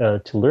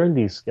to learn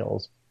these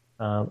skills,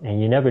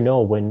 and you never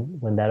know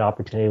when that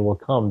opportunity will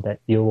come that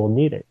you will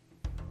need it.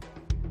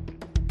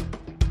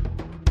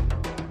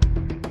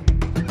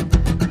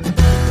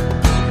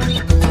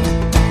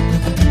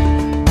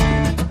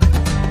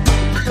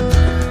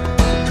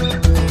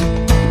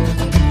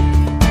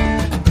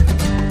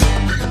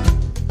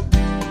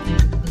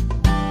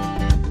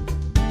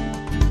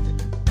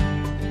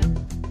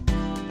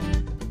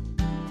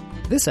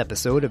 This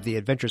episode of the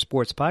Adventure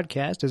Sports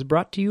Podcast is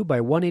brought to you by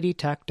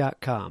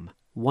 180tac.com.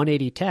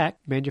 180tac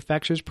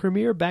manufactures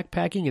premier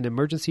backpacking and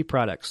emergency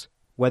products.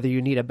 Whether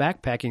you need a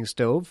backpacking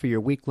stove for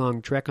your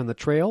week-long trek on the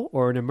trail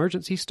or an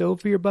emergency stove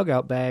for your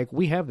bug-out bag,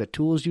 we have the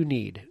tools you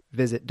need.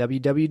 Visit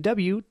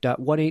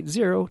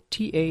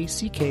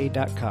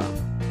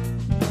www.180tac.com.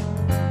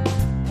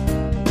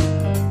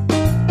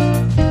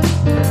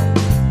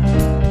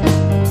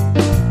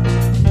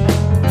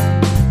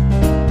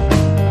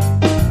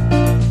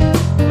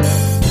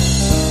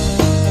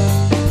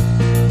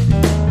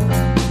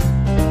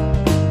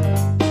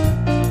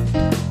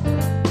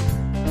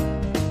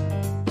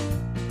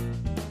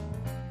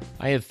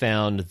 I have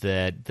found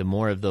that the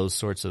more of those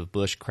sorts of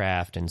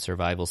bushcraft and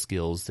survival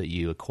skills that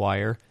you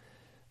acquire,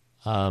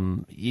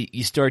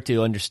 you start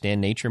to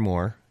understand nature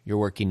more. You're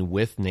working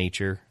with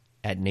nature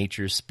at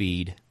nature's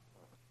speed,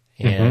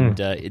 and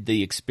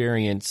the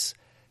experience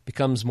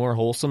becomes more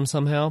wholesome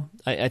somehow.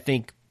 I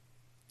think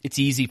it's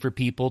easy for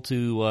people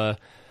to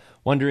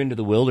wander into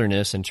the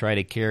wilderness and try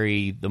to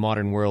carry the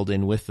modern world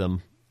in with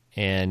them,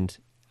 and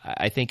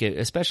I think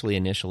especially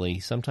initially,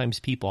 sometimes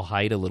people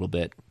hide a little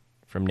bit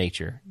from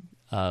nature.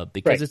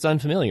 Because it's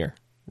unfamiliar,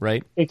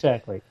 right?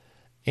 Exactly.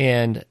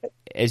 And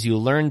as you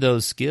learn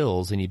those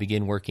skills and you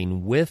begin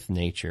working with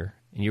nature,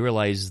 and you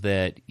realize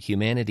that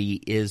humanity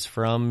is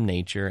from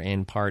nature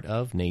and part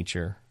of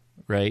nature,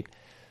 right?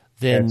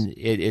 Then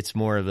it's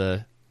more of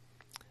an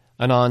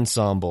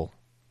ensemble.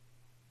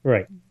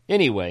 Right.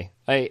 Anyway,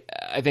 I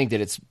think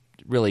that it's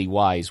really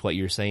wise what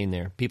you're saying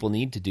there. People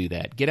need to do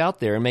that. Get out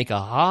there and make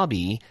a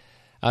hobby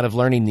out of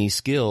learning these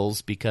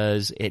skills,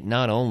 because it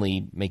not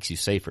only makes you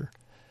safer,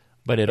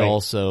 but it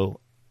also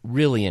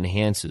really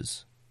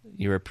enhances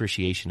your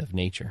appreciation of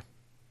nature.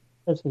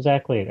 That's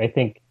exactly it. I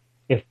think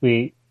if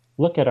we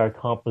look at our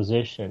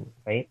composition,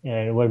 right,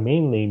 and we're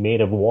mainly made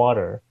of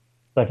water,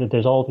 but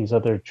there's all these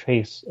other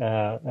trace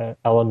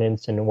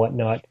elements and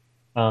whatnot.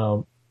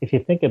 If you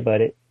think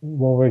about it,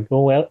 when we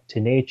go out to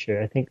nature,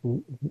 I think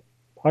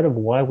part of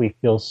why we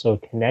feel so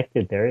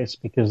connected there is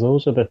because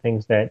those are the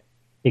things that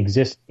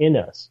exist in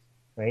us,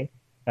 right?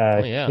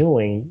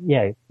 Knowing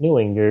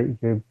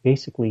you're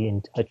basically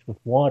in touch with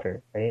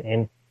water, right?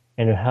 And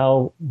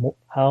how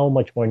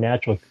much more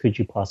natural could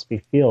you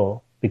possibly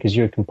feel, because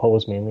you're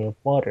composed mainly of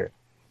water,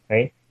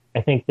 right?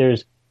 I think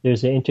there's an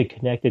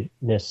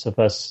interconnectedness of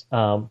us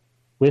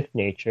with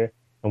nature,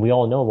 and we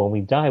all know when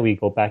we die we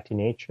go back to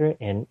nature,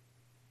 and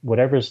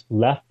whatever's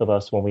left of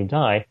us when we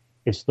die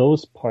is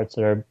those parts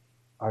that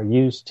are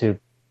used to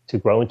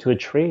grow into a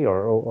tree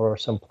or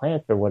some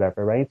plant or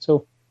whatever, right?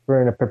 So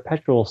we're in a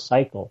perpetual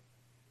cycle.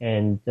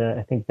 And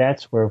I think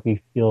that's where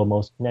we feel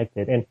most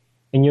connected. And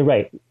you're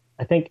right.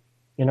 I think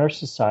in our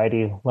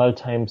society, a lot of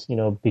times,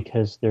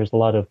 because there's a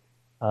lot of,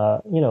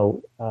 there's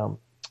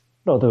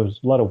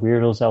a lot of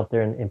weirdos out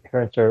there, and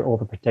parents are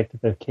overprotective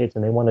of their kids,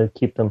 and they want to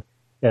keep them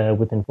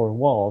within four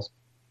walls.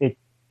 It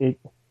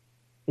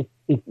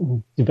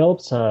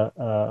develops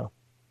a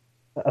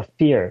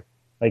fear,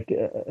 like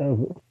a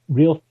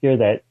real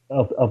fear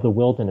of the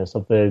wilderness,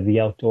 of the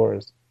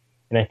outdoors.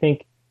 And I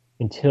think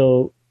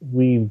until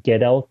we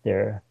get out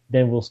there,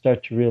 then we'll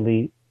start to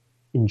really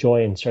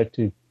enjoy and start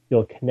to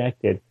feel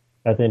connected,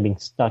 rather than being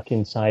stuck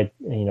inside,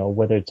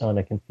 whether it's on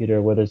a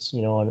computer, whether it's,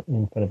 in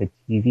front of a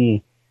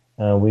TV.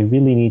 We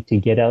really need to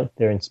get out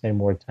there and spend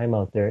more time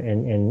out there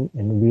and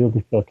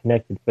really feel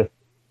connected with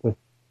the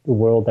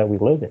world that we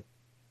live in.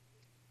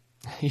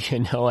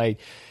 I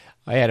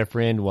had a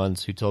friend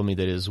once who told me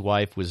that his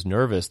wife was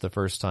nervous the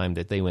first time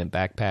that they went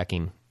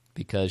backpacking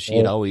because she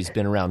had always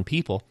been around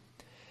people.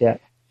 Yeah.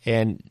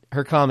 And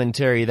her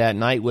commentary that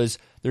night was,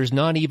 "There's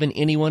not even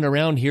anyone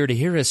around here to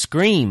hear us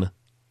scream."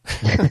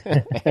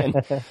 And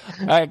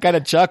I kind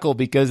of chuckle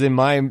because in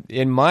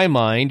my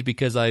mind,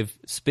 because I've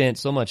spent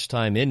so much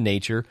time in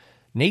nature,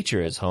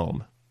 nature is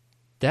home.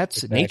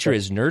 Nature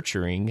is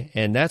nurturing,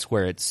 and that's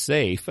where it's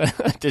safe.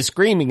 The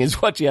screaming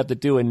is what you have to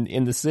do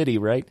in the city,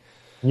 right?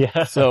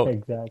 Yeah, so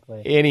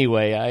exactly.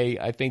 Anyway,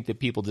 I think that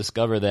people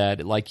discover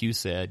that, like you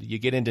said, you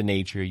get into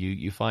nature,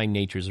 you find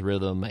nature's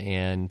rhythm,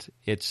 and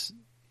it's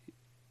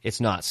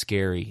not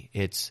scary.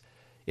 It's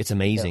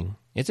amazing.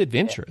 Yeah. It's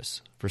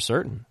adventurous for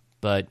certain,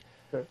 but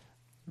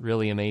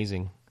really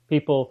amazing.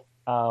 People,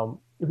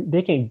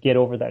 they can get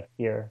over that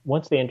fear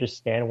once they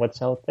understand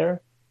what's out there.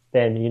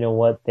 Then you know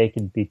what, they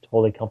can be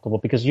totally comfortable,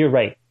 because you're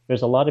right.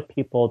 There's a lot of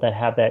people that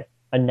have that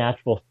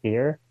unnatural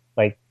fear.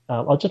 Like,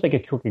 I'll just make a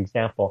quick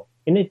example.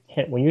 In a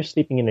tent, when you're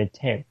sleeping in a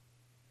tent,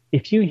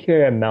 if you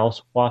hear a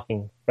mouse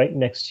walking right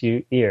next to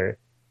your ear,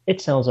 it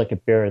sounds like a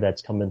bear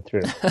that's coming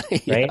through,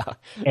 right?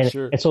 Yeah,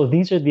 sure. And so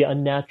these are the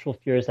unnatural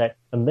fears that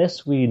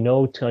unless we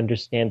know to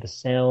understand the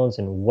sounds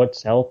and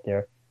what's out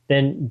there,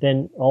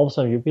 then all of a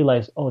sudden you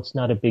realize, oh, it's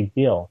not a big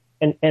deal.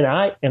 And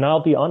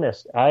I'll be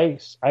honest, I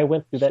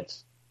went through that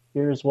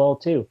fear as well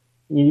too,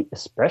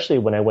 especially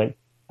when I went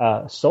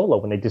solo.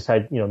 When I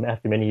decided,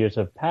 after many years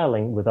of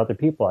paddling with other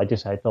people, I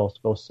decided to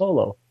go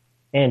solo.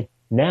 And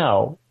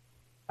now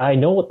I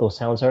know what those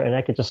sounds are, and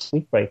I could just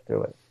sleep right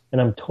through it.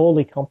 And I'm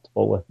totally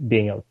comfortable with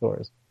being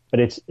outdoors. But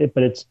it's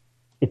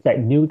that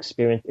new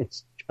experience.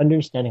 It's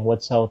understanding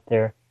what's out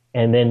there,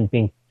 and then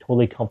being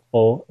totally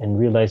comfortable and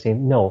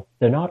realizing, no,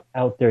 they're not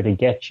out there to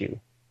get you.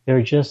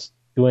 They're just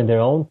doing their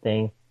own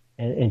thing,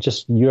 and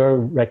just you're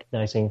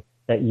recognizing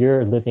that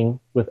you're living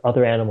with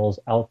other animals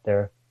out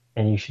there,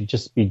 and you should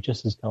just be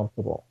just as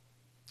comfortable.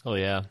 Oh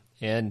yeah,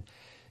 and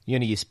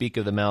you speak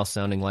of the mouse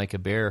sounding like a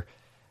bear.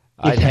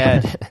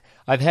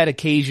 I've had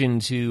occasion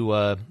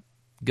to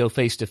go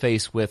face to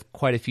face with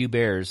quite a few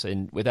bears,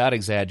 and without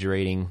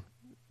exaggerating,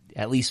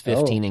 at least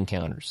 15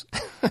 encounters.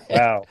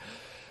 Wow.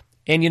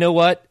 And you know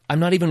what? I'm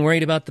not even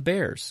worried about the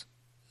bears.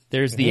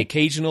 There's the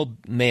occasional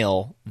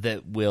male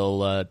that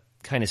will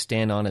kind of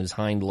stand on his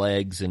hind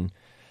legs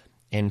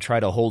and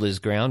try to hold his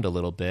ground a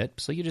little bit,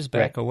 so you just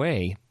back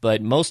away.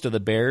 But most of the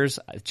bears,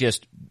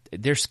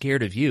 they're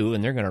scared of you,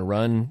 and they're going to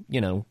run,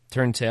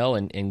 turn tail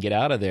and get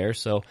out of there.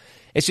 So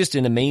it's just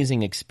an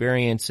amazing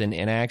experience and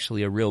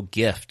actually a real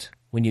gift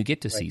when you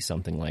get to see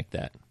something like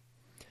that.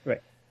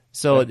 Right.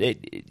 So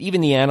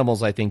even the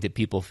animals, I think, that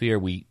people fear,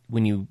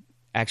 when you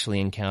actually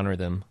encounter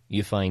them,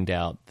 you find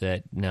out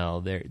that, no,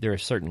 there are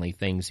certainly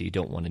things that you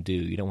don't want to do.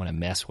 You don't want to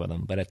mess with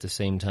them, but at the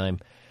same time,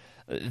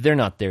 they're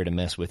not there to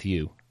mess with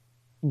you.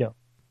 No.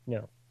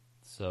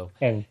 So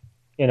and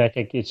I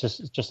think it's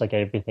just like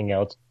everything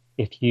else.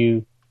 If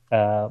you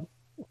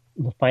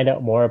find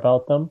out more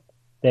about them,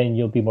 then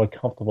you'll be more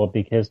comfortable,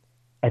 because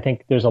I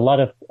think there's a lot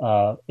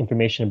of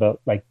information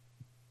about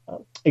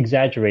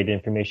exaggerated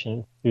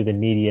information through the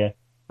media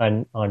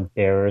on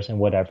bears and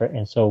whatever,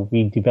 and so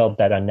we developed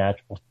that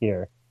unnatural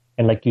fear.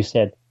 And like you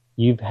said,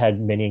 you've had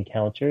many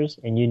encounters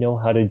and you know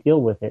how to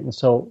deal with it, and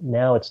so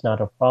now it's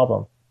not a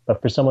problem.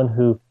 But for someone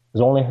who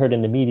has only heard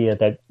in the media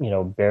that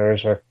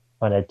bears are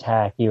trying to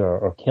attack you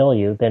or kill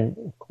you, then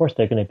of course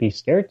they're going to be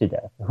scared to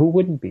death. Who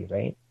wouldn't be,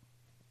 right?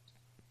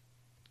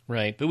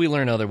 Right, but we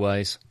learn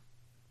otherwise.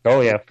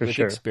 Oh yeah, for with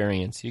sure.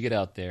 Experience, you get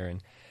out there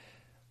and.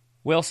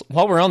 Well,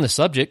 while we're on the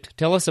subject,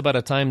 tell us about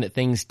a time that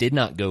things did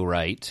not go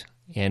right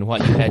and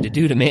what you had to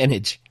do to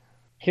manage.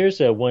 Here's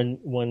one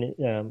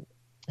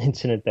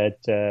incident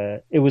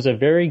that it was a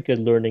very good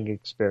learning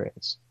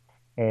experience.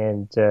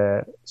 And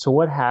so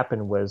what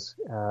happened was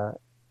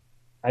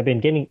I've been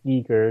getting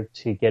eager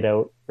to get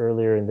out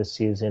earlier in the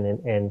season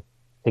and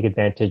take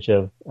advantage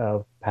of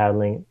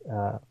paddling,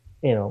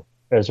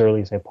 as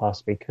early as I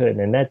possibly could.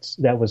 And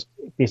that was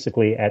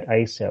basically at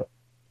ice out.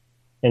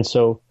 And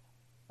so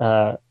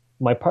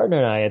my partner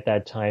and I at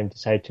that time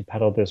decided to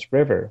paddle this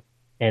river.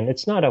 And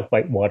it's not a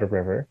whitewater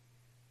river,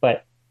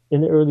 but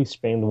in the early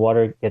spring, the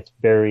water gets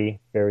very,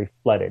 very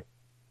flooded.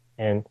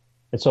 And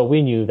so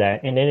we knew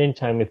that. And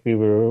anytime if we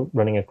were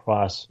running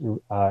across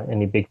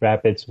any big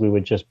rapids, we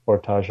would just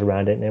portage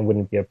around it and it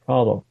wouldn't be a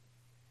problem.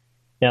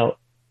 Now,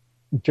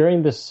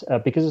 during this,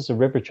 because it's a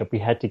river trip, we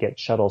had to get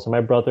shuttles. And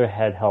my brother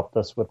had helped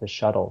us with the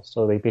shuttle.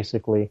 So they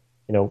basically,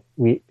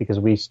 because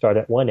we start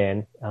at one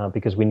end,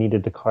 because we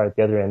needed the car at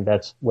the other end,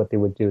 that's what they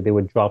would do. They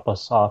would drop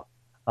us off,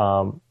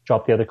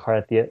 drop the other car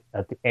at the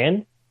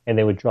end, and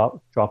they would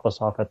drop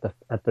us off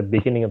at the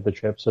beginning of the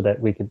trip so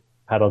that we could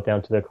paddle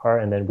down to their car,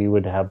 and then we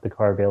would have the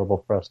car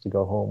available for us to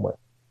go home with.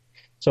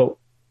 So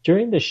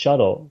during the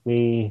shuttle,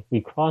 we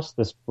crossed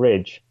this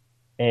bridge,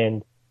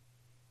 and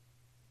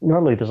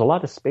normally there's a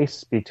lot of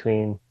space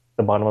between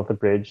the bottom of the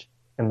bridge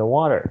and the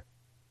water.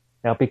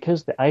 Now,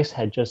 because the ice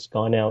had just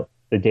gone out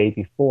the day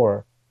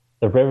before,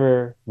 the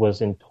river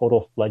was in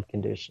total flood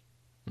condition.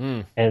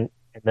 And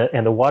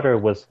And the water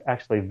was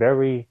actually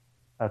very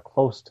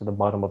close to the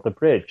bottom of the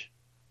bridge.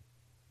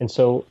 And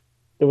so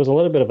there was a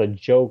little bit of a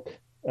joke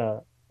uh,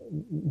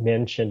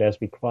 mentioned as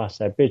we crossed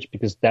that bridge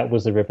because that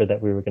was the river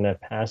that we were going to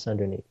pass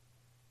underneath.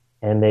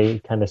 And they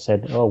kind of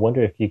said, "Oh, I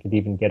wonder if you could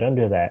even get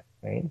under that,"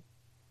 right?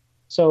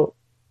 So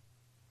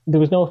there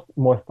was no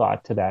more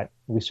thought to that.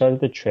 We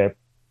started the trip,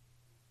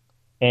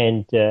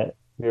 and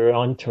we were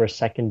on to our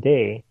second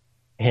day.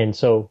 And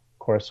so, of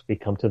course, we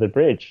come to the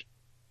bridge.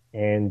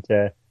 And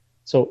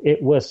so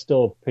it was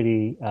still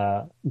pretty,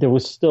 there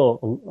was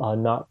still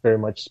not very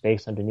much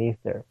space underneath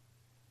there.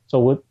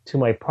 So to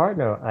my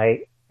partner,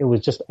 it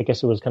was just, I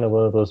guess it was kind of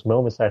one of those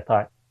moments that I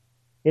thought,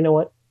 you know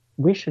what,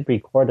 we should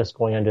record us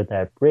going under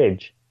that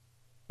bridge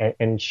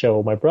and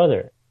show my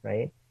brother,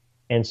 right?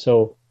 And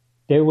so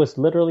there was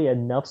literally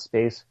enough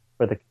space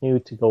for the canoe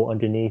to go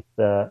underneath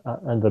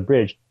on the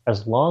bridge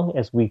as long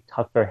as we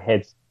tucked our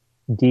heads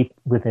deep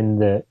within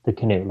the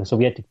canoe. So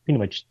we had to pretty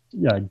much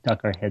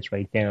duck our heads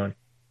right down.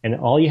 And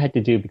all you had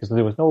to do, because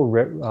there was no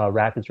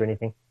rapids or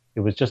anything,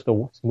 it was just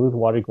the smooth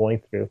water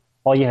going through.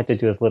 All you had to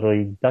do is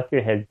literally duck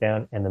your head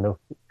down, and then the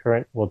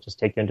current will just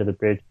take you under the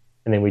bridge,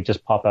 and then we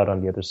just pop out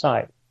on the other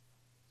side.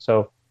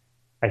 So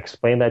I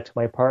explained that to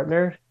my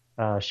partner.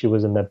 She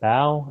was in the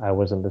bow, I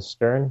was in the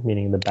stern,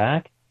 meaning the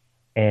back.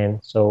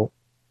 And so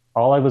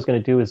all I was going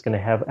to do is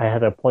I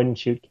had a point and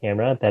shoot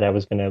camera that I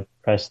was going to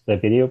press the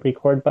video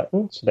record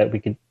button so that we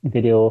could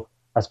video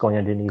us going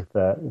underneath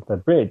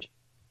the bridge.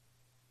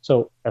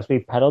 So as we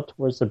paddled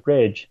towards the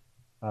bridge,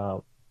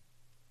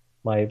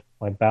 my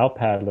bow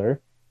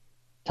paddler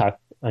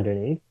tucked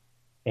underneath,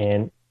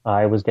 and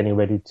I was getting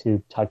ready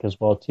to tuck as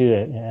well too,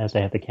 as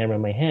I had the camera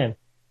in my hand.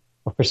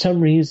 But for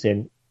some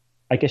reason,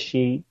 I guess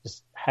she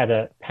just had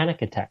a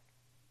panic attack.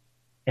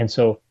 And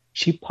so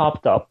she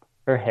popped up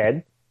her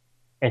head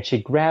and she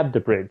grabbed the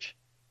bridge.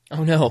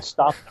 Oh no.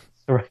 Stopped.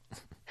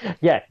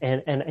 Yeah.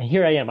 And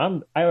here I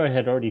am. I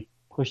had already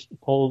put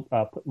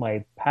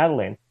my paddle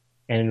in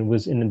and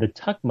was in the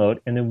tuck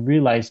mode, and then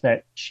realized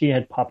that she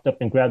had popped up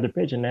and grabbed the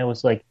bridge. And I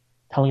was like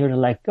telling her to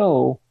let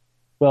go.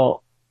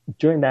 Well,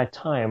 during that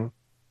time,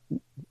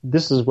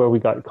 this is where we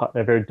got caught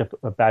in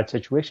a bad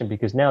situation,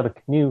 because now the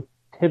canoe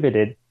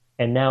pivoted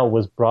and now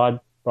was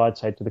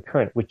broadside to the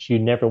current, which you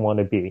never want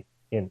to be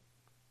in.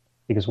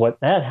 Because what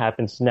that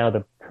happens now,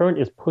 the current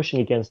is pushing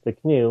against the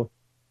canoe,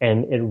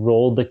 and it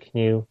rolled the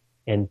canoe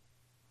and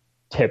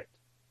tipped.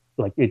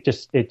 Like it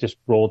just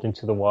rolled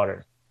into the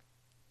water.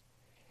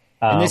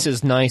 And this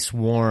is nice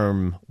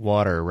warm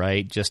water,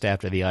 right? Just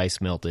after the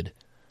ice melted.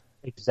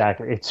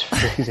 Exactly. It's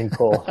freezing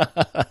cold.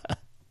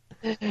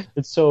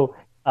 And so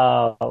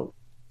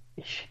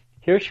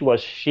here she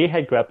was. She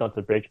had grabbed onto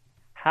the bridge.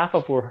 Half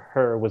of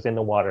her was in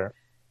the water.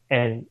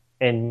 And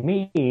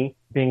me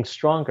being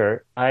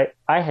stronger, I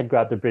had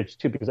grabbed the bridge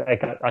too, because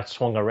I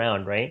swung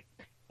around, right?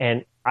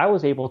 And I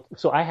was able to,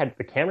 so I had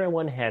the camera in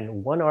one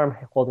hand, one arm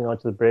holding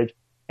onto the bridge,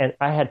 and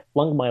I had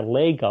flung my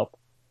leg up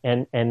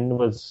and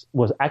was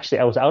actually,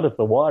 I was out of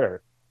the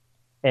water.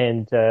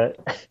 And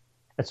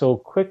so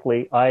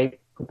quickly I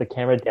put the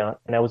camera down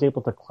and I was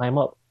able to climb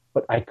up,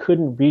 but I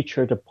couldn't reach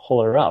her to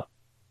pull her up.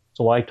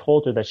 So I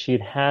told her that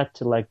she'd had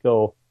to let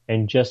go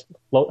and just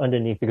float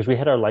underneath, because we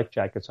had our life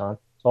jackets on.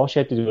 So all she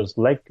had to do was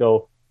let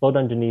go, float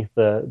underneath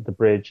the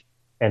bridge,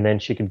 and then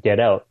she could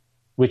get out,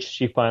 which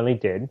she finally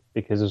did,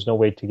 because there's no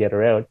way to get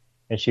her out.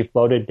 And she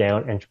floated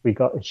down, and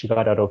she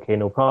got out okay,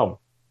 no problem.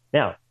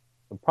 Now,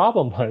 the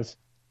problem was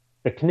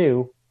the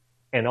canoe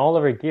and all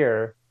of her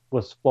gear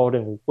was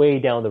floating way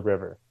down the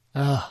river.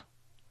 Ah.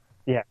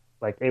 Yeah,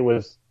 like there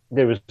was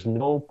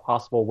no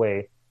possible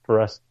way for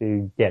us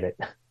to get it.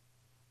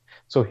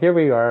 So here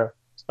we are,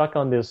 stuck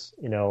on this,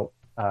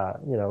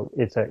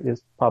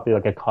 it's probably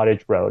like a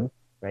cottage road,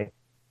 right?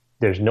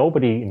 There's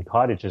nobody in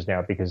cottages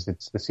now because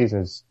the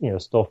season's,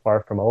 still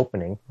far from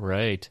opening.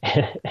 Right.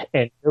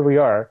 And here we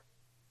are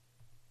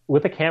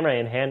with a camera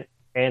in hand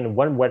and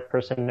one wet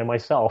person and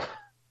myself.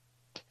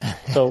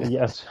 So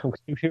yes,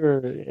 we were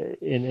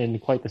in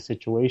quite the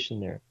situation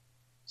there.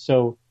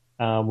 So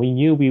we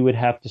knew we would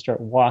have to start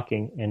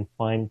walking and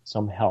find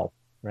some help,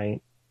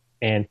 right?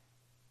 And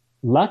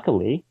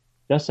luckily,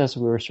 just as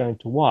we were starting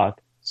to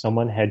walk,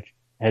 someone had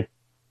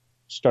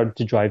started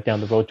to drive down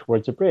the road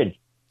towards the bridge.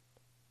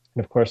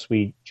 And of course,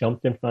 we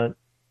jumped in front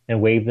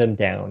and waved them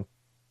down.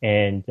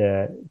 And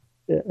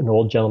an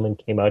old gentleman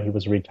came out. He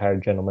was a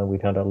retired gentleman, we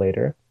found out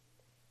later.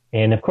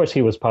 And of course,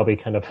 he was probably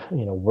kind of,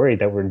 worried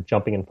that we're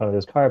jumping in front of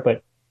his car.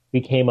 But we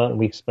came out and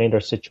we explained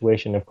our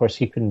situation. Of course,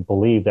 he couldn't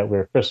believe that we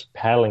were first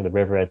paddling the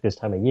river at this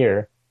time of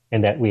year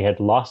and that we had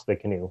lost the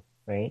canoe,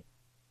 right?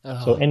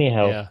 Oh, so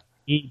anyhow,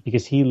 yeah.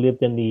 because he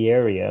lived in the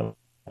area,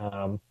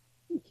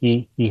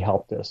 he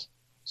helped us.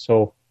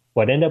 So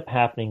what ended up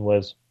happening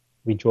was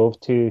we drove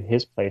to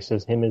his place.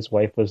 Him and his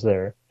wife was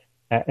there.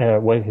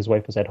 His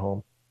wife was at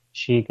home.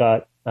 She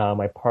got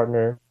my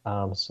partner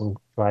some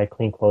dry,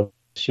 clean clothes.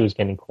 She was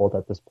getting cold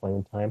at this point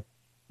in time.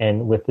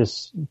 And with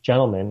this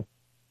gentleman,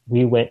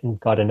 we went and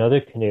got another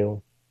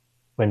canoe,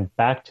 went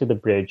back to the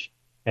bridge,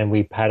 and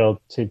we paddled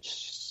to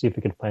see if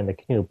we could find the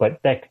canoe. But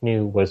that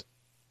canoe was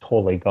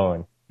totally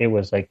gone. It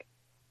was like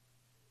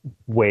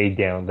way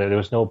down. There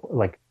was no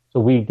like, so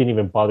we didn't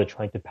even bother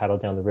trying to paddle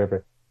down the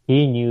river.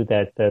 He knew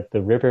that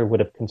the river would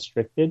have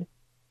constricted,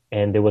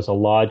 and there was a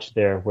lodge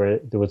there where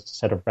there was a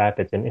set of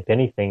rapids, and if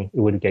anything, it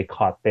would get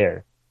caught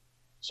there.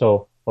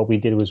 So what we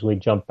did was we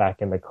jumped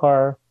back in the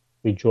car,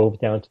 we drove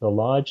down to the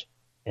lodge,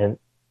 and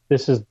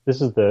this is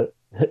the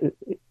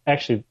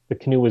actually the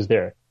canoe was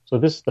there. So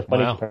this is the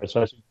funny part.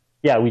 So as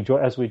we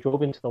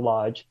drove into the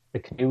lodge, the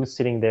canoe was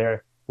sitting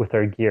there with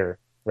our gear,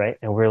 right?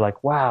 And we're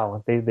like,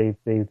 wow, they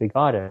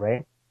got it,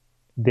 right?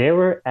 They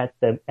were at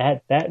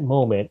that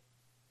moment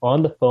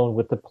on the phone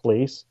with the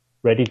police,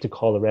 ready to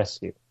call a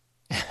rescue.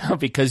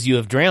 Because you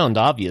have drowned,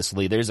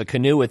 obviously. There's a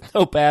canoe with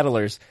no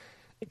paddlers.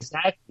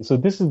 Exactly. So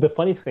this is the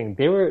funny thing.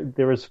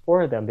 There was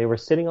four of them. They were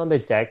sitting on the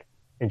deck,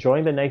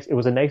 enjoying it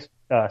was a nice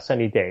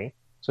sunny day.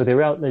 So they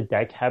were out on the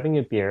deck having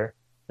a beer,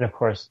 and of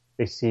course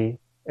they see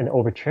an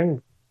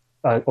overturned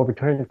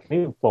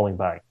canoe flowing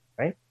by,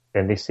 right?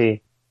 Then they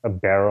see a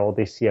barrel,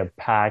 they see a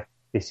pack,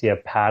 they see a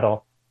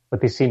paddle, but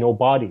they see no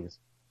bodies.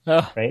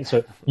 Oh. Right?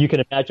 So you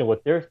can imagine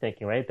what they're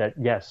thinking, right? That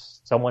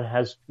yes, some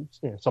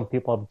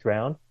people have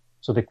drowned.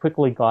 So they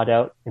quickly got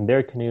out in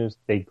their canoes,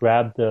 they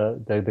grabbed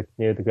the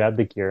canoe, they grabbed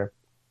the gear,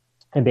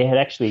 and they had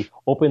actually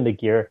opened the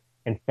gear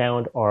and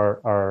found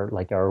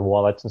our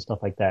wallets and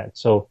stuff like that.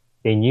 So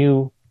they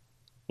knew,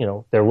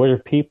 there were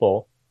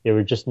people. They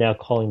were just now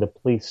calling the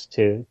police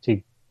to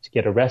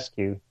get a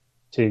rescue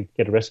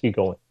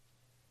going.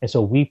 And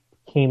so we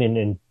came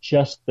in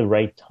just the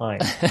right time,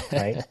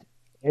 right?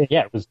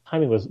 Yeah,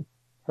 timing was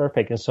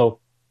perfect. And so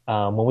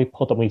when we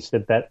pulled up, we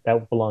said that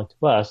belonged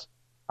to us.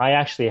 I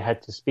actually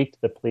had to speak to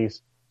the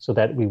police so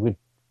that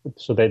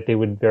they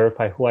would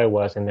verify who I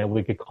was, and then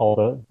we could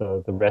call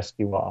the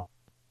rescue off.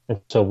 And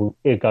so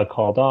it got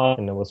called off,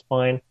 and it was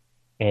fine.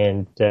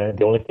 And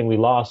the only thing we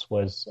lost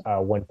was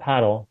one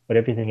paddle, but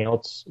everything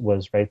else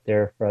was right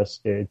there for us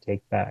to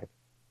take back.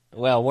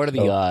 Well, what are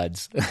the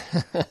odds?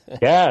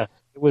 Yeah,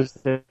 it was.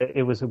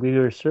 We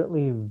were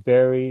certainly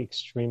very,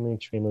 extremely,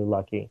 extremely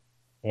lucky,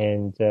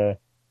 and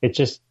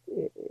it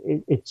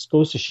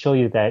goes to show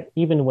you that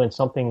even when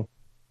something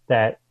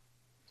that,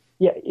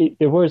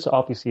 there was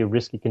obviously a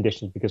risky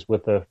conditions because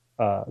with the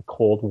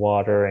cold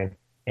water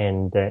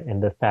and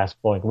the fast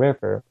flowing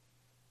river,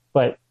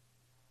 but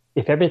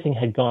if everything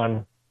had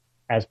gone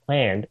as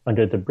planned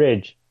under the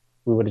bridge,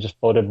 we would have just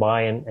floated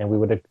by and we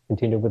would have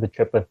continued with the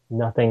trip with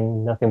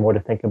nothing more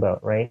to think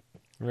about, right?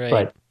 Right.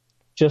 But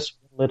just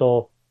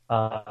little,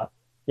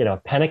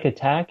 panic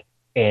attack,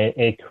 and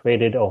it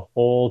created a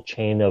whole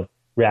chain of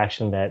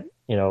reaction that,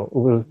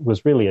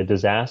 was really a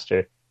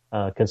disaster,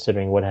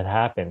 considering what had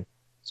happened.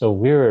 So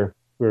we were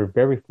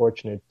very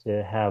fortunate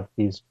to have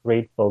these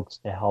great folks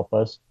to help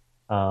us,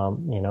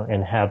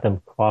 and have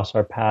them cross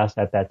our paths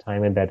at that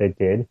time, and that it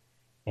did.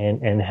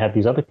 And have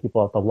these other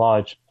people at the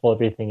lodge pull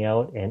everything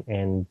out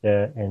and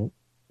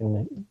bring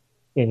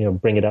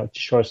it out to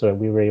shore so that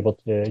we were able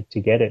to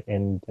get it.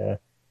 And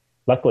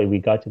luckily, we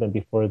got to them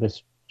before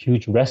this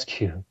huge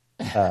rescue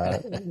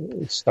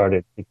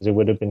started, because it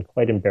would have been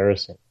quite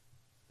embarrassing.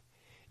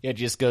 Yeah, it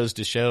just goes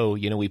to show,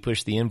 we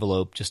push the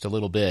envelope just a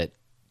little bit.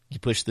 You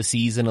push the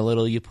season a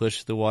little, you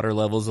push the water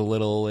levels a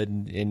little,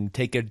 and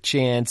take a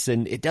chance,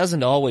 and it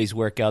doesn't always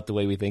work out the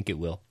way we think it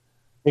will.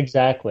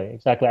 Exactly.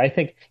 I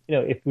think,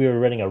 if we were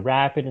running a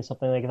rapid and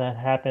something like that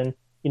happened,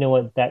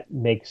 that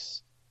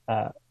makes,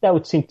 that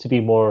would seem to be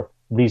more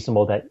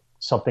reasonable that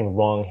something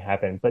wrong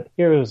happened. But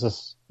here it was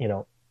this,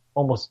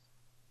 almost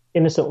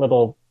innocent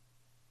little,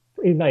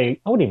 I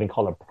wouldn't even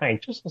call it a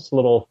prank, just this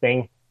little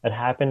thing that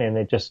happened, and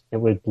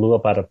it blew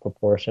up out of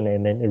proportion.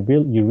 And then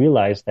you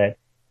realize that,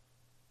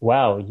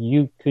 wow,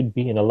 you could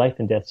be in a life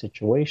and death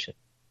situation.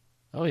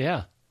 Oh,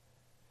 yeah.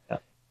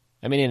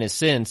 I mean, in a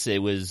sense, it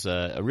was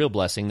a real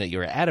blessing that you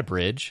were at a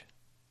bridge,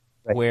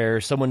 right, where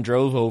someone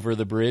drove over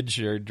the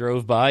bridge or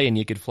drove by and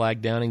you could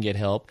flag down and get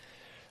help.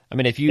 I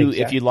mean, if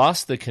you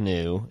lost the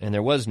canoe and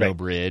there was no right,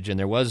 bridge and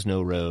there was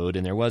no road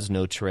and there was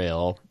no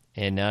trail,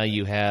 and now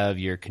you have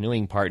your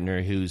canoeing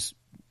partner who's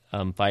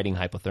fighting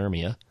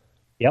hypothermia.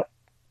 Yep.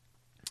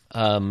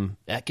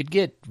 That could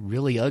get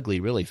really ugly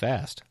really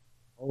fast.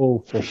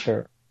 Oh, for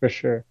sure.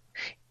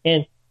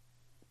 And,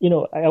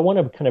 I want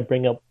to kind of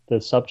bring up the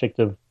subject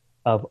of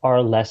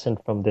our lesson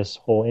from this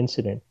whole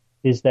incident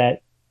is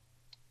that,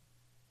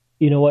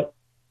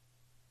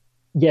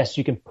 yes,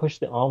 you can push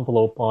the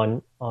envelope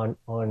on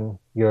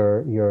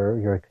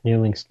your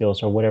canoeing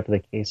skills or whatever the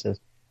case is,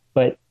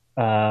 but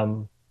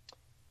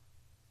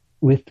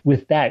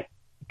with that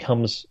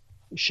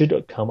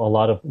should come a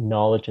lot of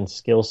knowledge and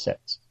skill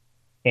sets,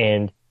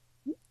 and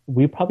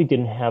we probably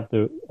didn't have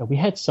we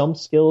had some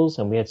skills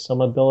and we had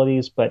some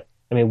abilities, but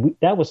I mean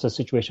that was a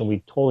situation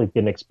we totally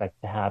didn't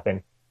expect to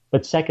happen.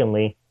 But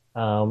secondly,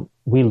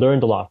 we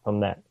learned a lot from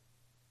that.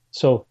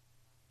 So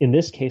in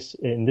this case,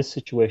 in this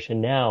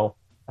situation now,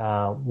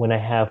 when I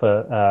have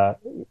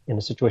in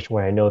a situation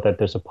where I know that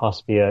there's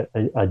possibly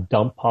a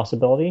dump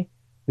possibility,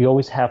 we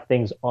always have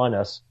things on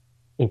us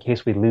in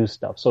case we lose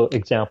stuff. So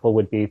example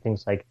would be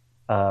things like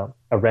a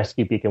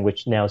rescue beacon,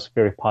 which now is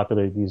very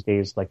popular these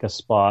days, like a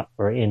Spot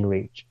or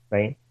InReach,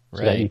 right?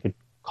 So that you could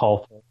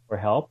call for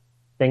help.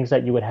 Things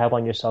that you would have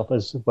on yourself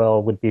as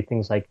well would be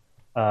things like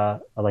a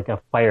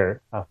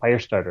fire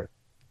starter,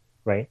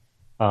 right?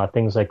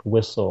 Things like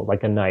whistle,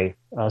 like a knife,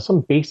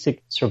 some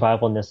basic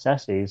survival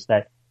necessities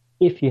that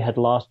if you had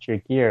lost your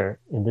gear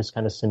in this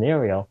kind of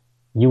scenario,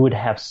 you would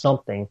have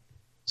something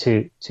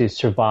to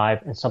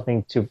survive and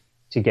something to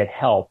get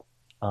help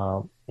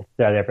if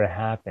that ever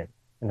happened.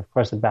 And of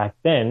course, back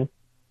then,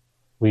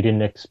 we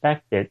didn't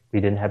expect it.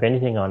 We didn't have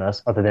anything on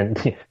us other than,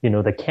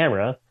 the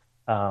camera,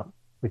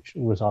 which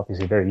was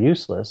obviously very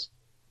useless.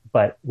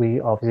 But we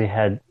obviously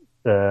had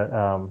we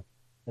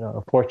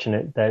were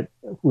fortunate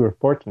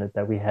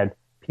that we had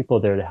people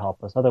there to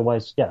help us.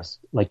 Otherwise, yes,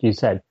 like you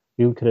said,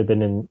 we could have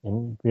been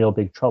in real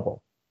big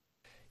trouble.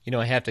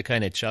 I have to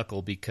kind of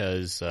chuckle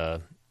because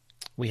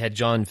we had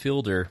John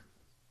Fielder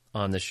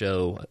on the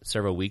show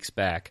several weeks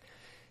back,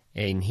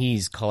 and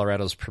he's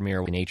Colorado's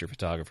premier nature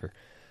photographer.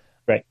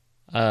 Right.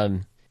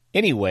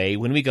 Anyway,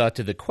 when we got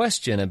to the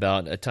question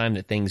about a time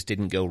that things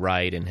didn't go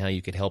right and how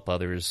you could help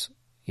others,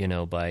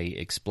 by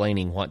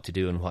explaining what to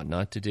do and what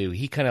not to do,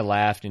 he kind of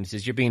laughed and he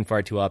says, "You're being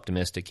far too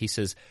optimistic." He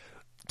says,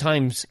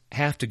 "Times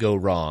have to go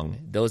wrong.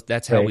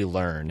 That's how we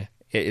learn.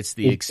 It's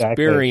the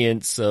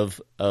experience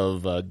of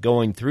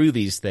going through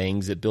these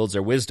things that builds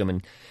our wisdom."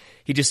 And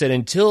he just said,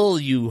 until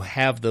you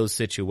have those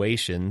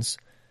situations,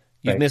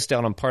 you've missed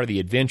out on part of the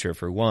adventure,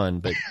 for one,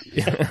 but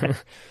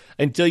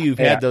until you've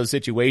had those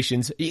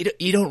situations,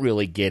 you don't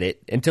really get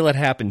it until it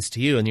happens to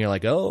you, and you're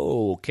like,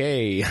 oh,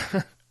 okay.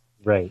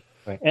 Right.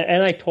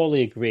 And I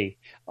totally agree.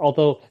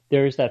 Although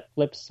there is that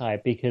flip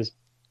side, because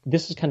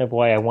this is kind of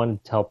why I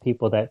wanted to tell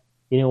people that,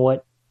 you know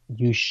what,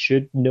 you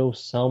should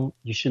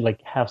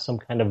have some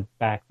kind of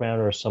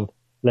background or some,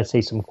 let's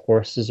say, some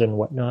courses and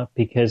whatnot,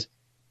 because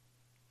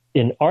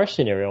in our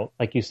scenario,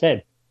 like you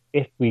said,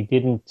 if we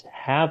didn't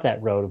have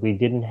that road, we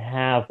didn't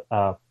have,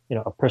 a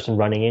person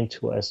running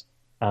into us,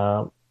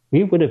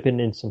 we would have been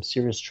in some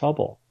serious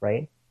trouble,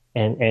 right?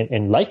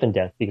 And life and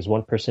death, because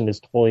one person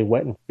is totally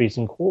wet and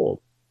freezing cold,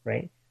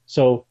 right?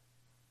 So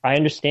I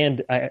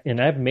understand,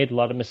 and I've made a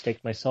lot of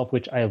mistakes myself,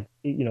 which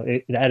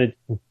it added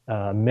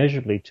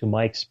measurably to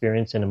my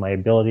experience and my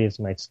abilities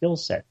and my skill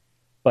set.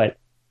 But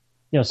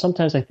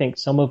sometimes I think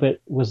some of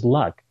it was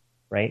luck,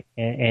 right?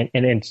 And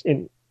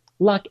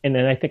luck, and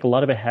then I think a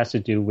lot of it has to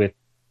do with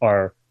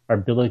our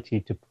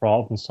ability to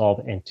problem solve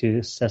and to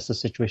assess the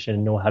situation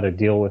and know how to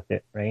deal with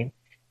it, right?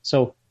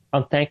 So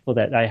I'm thankful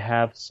that I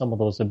have some of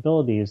those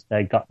abilities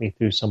that got me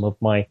through some of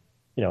my,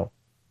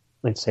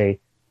 let's say,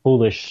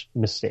 foolish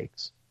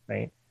mistakes,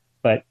 right?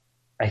 But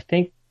I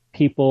think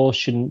people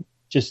shouldn't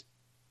just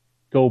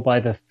go by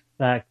the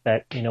fact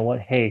that,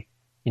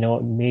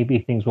 maybe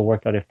things will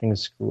work out if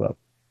things screw up.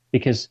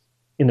 Because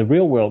in the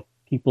real world,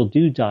 people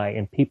do die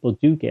and people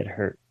do get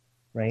hurt,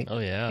 right? Oh,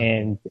 yeah.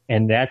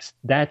 And that's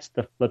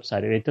the flip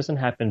side of it. It doesn't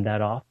happen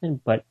that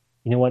often, but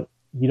you know what?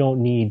 You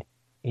don't need,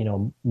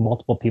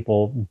 multiple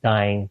people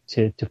dying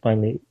to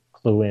finally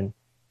clue in.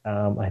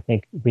 I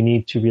think we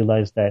need to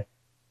realize that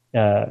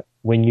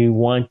when you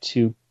want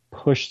to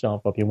push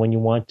something, when you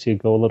want to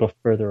go a little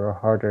further or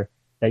harder,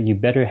 that you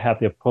better have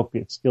the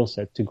appropriate skill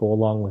set to go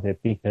along with it,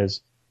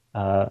 because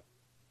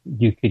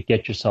you could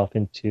get yourself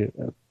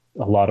into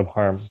a lot of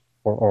harm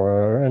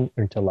or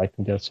into a life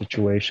and death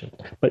situation.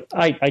 But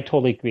I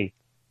totally agree.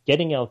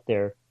 Getting out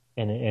there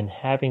and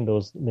having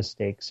those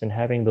mistakes and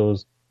having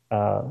those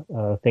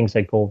things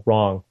that go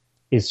wrong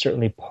is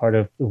certainly part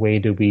of the way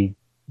that we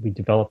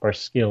develop our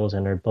skills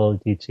and our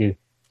ability to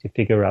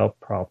figure out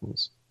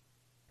problems.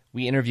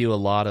 We interview a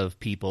lot of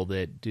people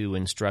that do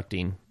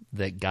instructing,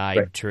 that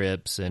guide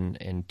trips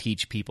and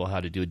teach people how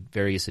to do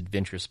various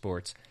adventure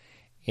sports.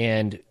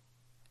 And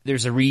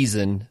there's a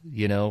reason,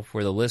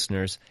 for the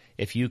listeners,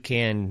 if you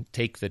can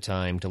take the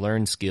time to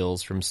learn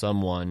skills from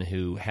someone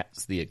who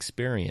has the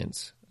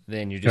experience,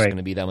 then you're just going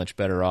to be that much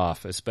better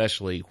off,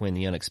 especially when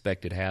the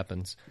unexpected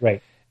happens.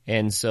 Right.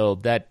 And so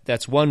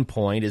that's one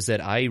point, is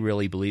that I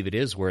really believe it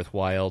is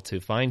worthwhile to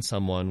find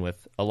someone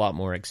with a lot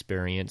more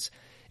experience.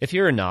 If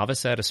you're a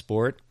novice at a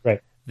sport,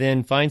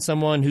 then find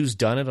someone who's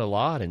done it a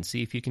lot and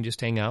see if you can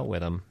just hang out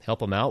with them, help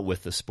them out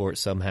with the sport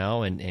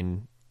somehow,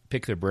 and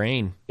pick their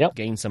brain,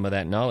 gain some of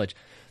that knowledge.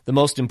 The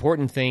most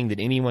important thing that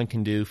anyone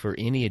can do for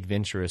any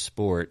adventurous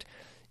sport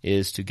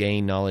is to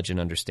gain knowledge and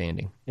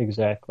understanding.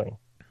 Exactly.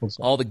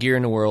 All the gear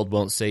in the world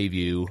won't save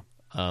you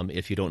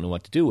if you don't know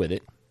what to do with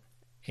it.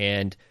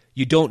 And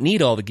you don't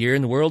need all the gear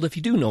in the world if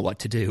you do know what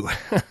to do.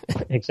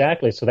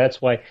 Exactly. So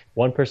that's why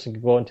one person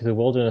can go into the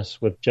wilderness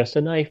with just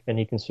a knife and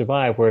he can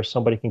survive, whereas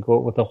somebody can go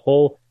out with a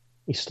whole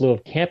slew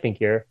of camping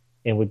gear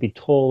and would be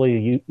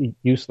totally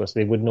useless.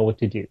 They wouldn't know what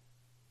to do.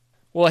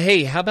 Well,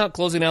 hey, how about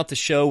closing out the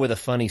show with a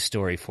funny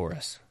story for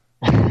us?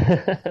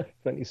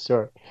 Funny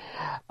story.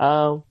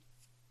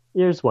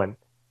 Here's one.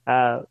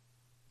 I've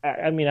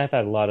had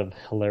a lot of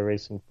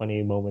hilarious and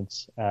funny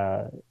moments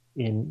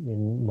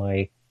in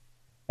my,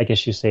 I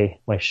guess you say,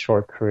 my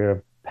short career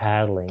of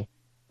paddling.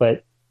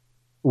 But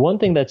one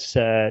thing that's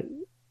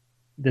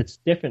that's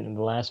different in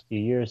the last few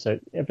years, that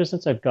ever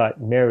since I've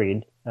got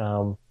married,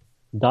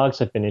 dogs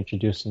have been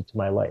introduced into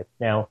my life.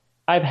 Now,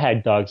 I've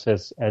had dogs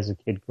as a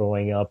kid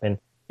growing up, and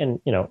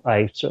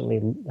I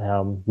certainly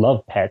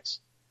love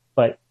pets,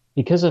 but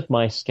because of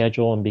my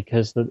schedule and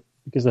because of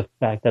the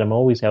fact that I'm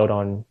always out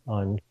on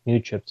canoe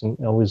trips and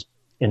always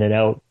in and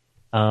out,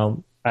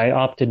 I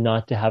opted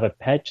not to have a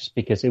pet just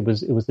because it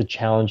was the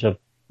challenge of,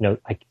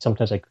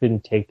 sometimes I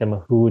couldn't take them,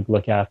 who would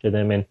look after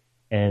them,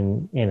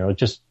 and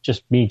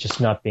just me just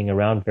not being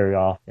around very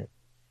often.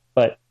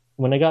 But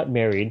when I got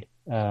married,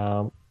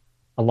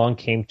 along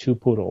came two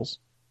poodles,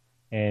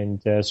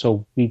 and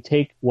so we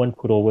take one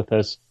poodle with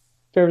us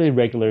fairly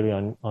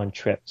regularly on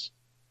trips.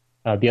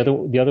 The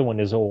other one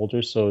is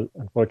older, so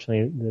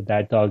unfortunately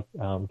that dog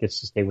gets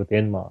to stay with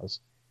in-laws.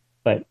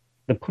 But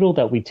the poodle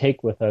that we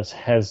take with us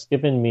has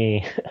given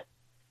me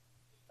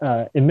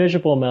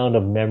immeasurable amount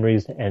of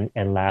memories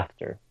and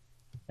laughter.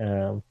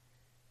 I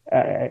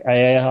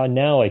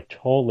now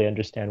totally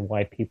understand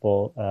why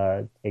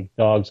people take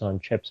dogs on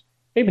trips.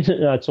 Maybe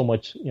not so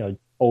much,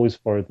 always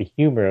for the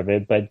humor of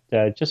it, but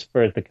just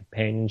for the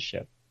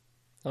companionship.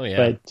 Oh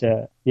yeah.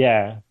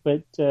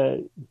 But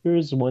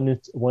here's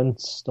one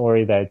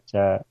story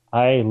that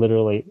I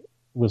literally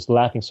was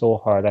laughing so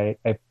hard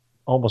I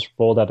almost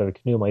rolled out of a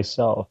canoe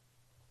myself.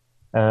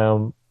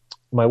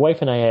 My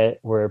wife and I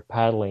were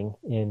paddling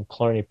in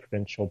Killarney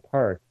Provincial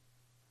Park,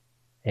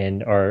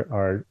 and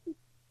our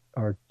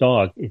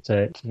dog, it's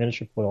a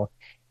miniature poodle,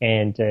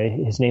 and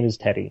his name is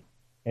Teddy,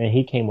 and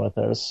he came with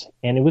us,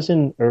 and it was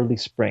in early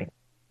spring.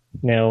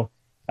 Now,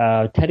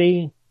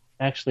 Teddy,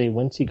 actually,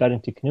 once he got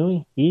into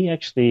canoeing, he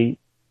actually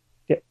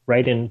fit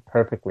right in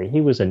perfectly.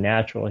 He was a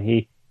natural.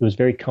 He was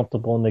very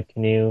comfortable in the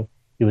canoe.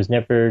 He was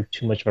never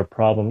too much of a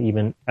problem,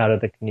 even out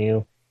of the canoe.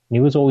 And he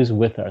was always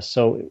with us.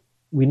 So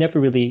we never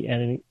really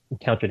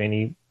encountered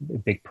any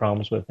big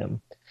problems with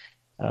him.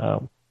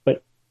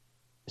 But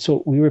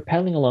so we were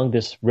paddling along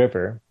this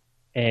river,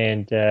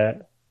 and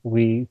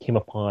we came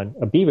upon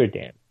a beaver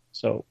dam.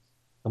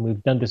 And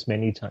we've done this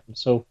many times.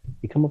 So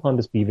we come upon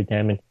this beaver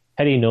dam, and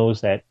Teddy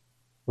knows that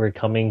we're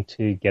coming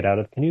to get out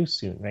of the canoe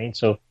soon, right?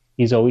 So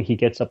he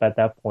gets up at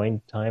that point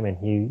in time, and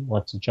he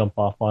wants to jump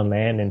off on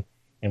land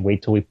and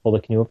wait till we pull the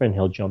canoe over, and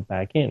he'll jump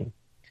back in.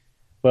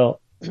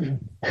 Well,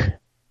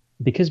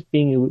 because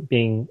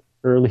being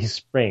early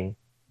spring,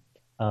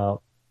 a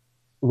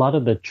lot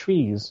of the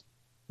trees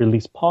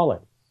release pollen.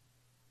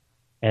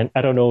 And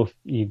I don't know if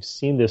you've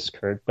seen this,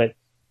 Kurt, but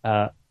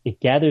it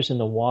gathers in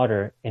the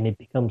water and it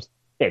becomes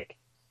thick,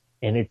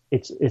 and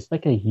it's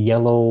like a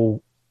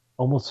yellow,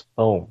 almost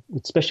foam,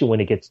 especially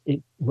when it gets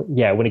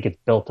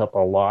built up a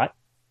lot,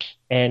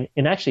 and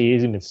actually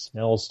it even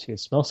smells too. It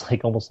smells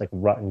like almost like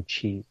rotten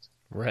cheese.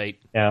 Right.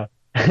 Yeah.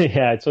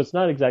 Yeah. So it's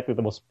not exactly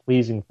the most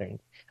pleasing thing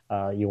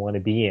you want to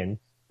be in,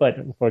 but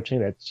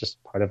unfortunately that's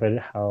just part of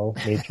it, how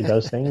nature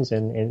does things.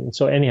 And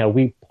so anyhow,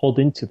 we pulled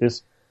into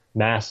this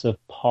massive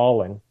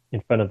pollen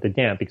in front of the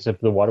dam because if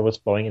the water was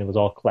flowing and it was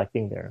all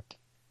collecting there.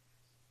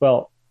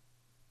 Well,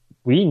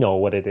 we know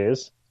what it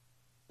is,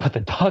 but the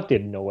dog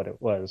didn't know what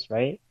it was,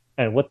 right?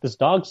 And what this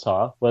dog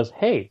saw was,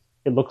 hey,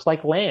 it looks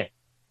like land.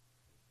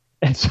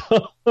 And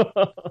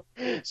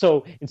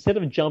so instead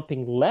of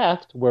jumping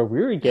left where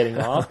we were getting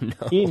off,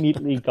 he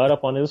immediately got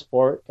up on his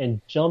fort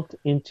and jumped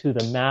into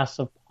the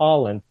massive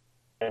pollen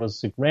that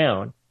was the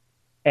ground.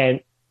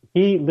 And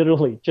he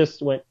literally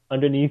just went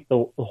underneath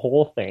the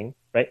whole thing,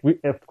 right?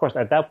 Of course,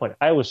 at that point,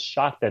 I was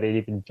shocked that it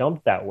even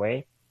jumped that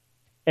way.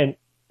 And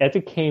as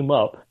it came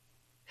up,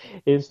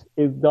 his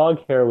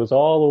dog hair was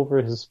all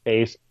over his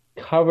face,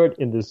 covered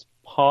in this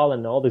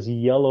pollen, all this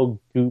yellow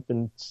goop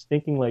and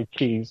stinking like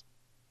cheese.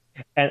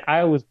 And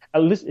I was,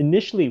 at least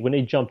initially when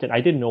they jumped in,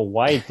 I didn't know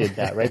why it did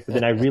that, right? But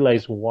then I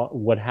realized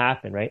what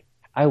happened, right?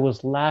 I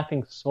was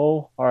laughing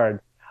so hard.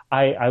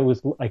 I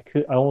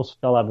almost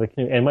fell out of the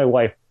canoe. And my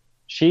wife,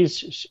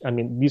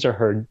 these are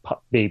her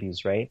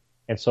babies, right?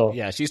 And so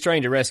yeah, she's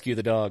trying to rescue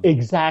the dog.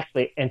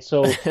 Exactly. And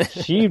so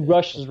she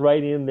rushes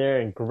right in there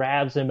and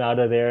grabs him out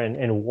of there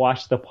and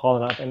washes the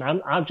pollen off. And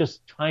I'm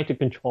just trying to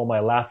control my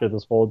laughter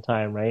this whole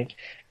time, right?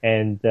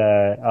 And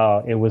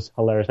it was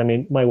hilarious. I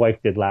mean, my wife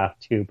did laugh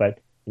too, but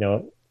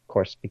of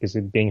course, because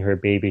of being her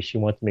baby, she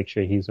wanted to make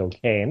sure he's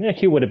okay. And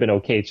he would have been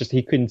okay. It's just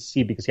he couldn't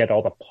see because he had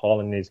all the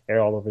pollen in his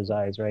hair all over his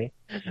eyes, right?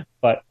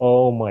 But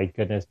oh my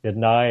goodness,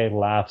 did I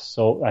laugh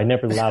I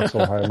never laughed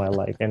so hard in my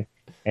life. And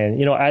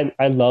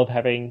I love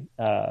having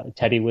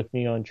Teddy with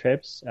me on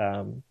trips.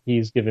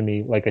 He's given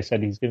me, like I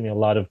said, he's given me a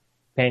lot of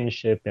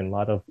companionship and a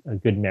lot of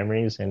good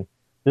memories. And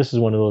this is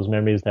one of those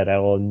memories that I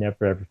will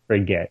never ever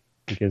forget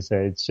because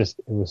it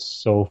was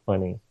so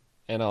funny.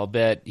 And I'll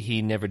bet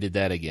he never did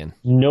that again.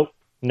 Nope.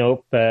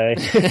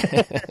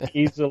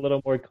 He's a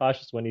little more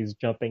cautious when he's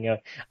jumping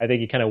out. I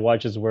think he kind of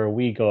watches where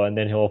we go and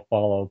then he'll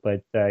follow.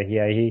 But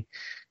he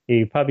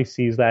probably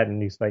sees that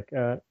and he's like,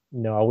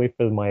 no, I'll wait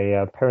for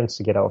my parents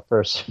to get out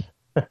first.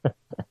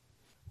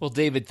 Well,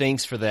 David,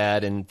 thanks for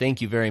that, and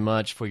thank you very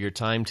much for your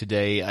time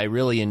today. I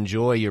really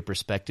enjoy your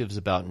perspectives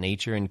about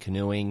nature and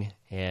canoeing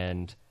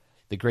and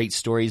the great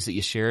stories that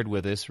you shared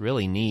with us.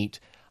 Really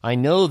neat. I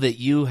know that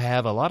you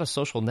have a lot of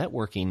social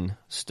networking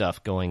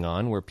stuff going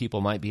on where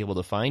people might be able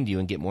to find you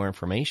and get more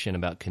information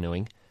about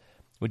canoeing.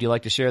 Would you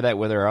like to share that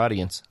with our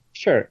audience?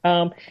 Sure.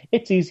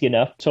 It's easy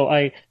enough. So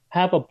I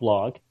have a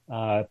blog,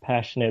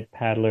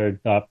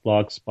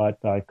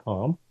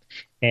 passionatepaddler.blogspot.com.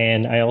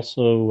 And I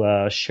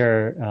also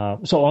share,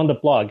 so on the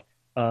blog,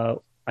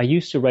 I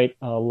used to write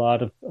a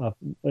lot of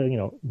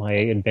my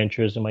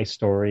adventures and my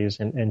stories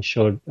and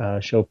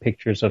show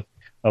pictures of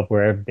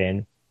where I've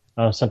been.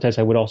 Sometimes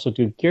I would also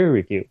do gear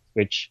review,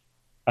 which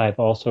I've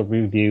also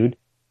reviewed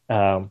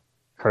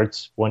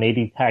Kurt's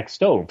 180 tack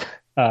stove.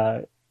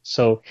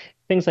 So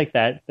things like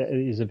that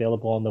is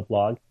available on the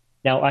blog.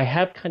 Now, I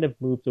have kind of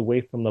moved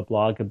away from the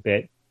blog a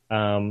bit,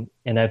 and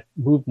I've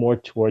moved more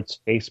towards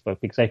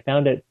Facebook because I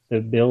found that the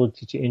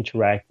ability to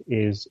interact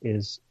is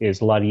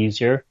a lot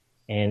easier,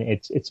 and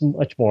it's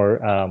much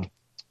more. I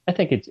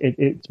think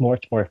it's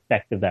much more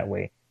effective that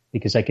way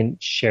because I can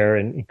share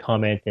and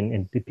comment,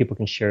 and people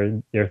can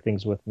share their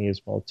things with me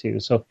as well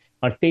too. So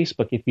on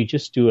Facebook, if you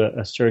just do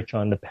a search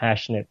on the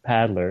Passionate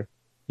Paddler,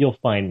 you'll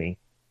find me,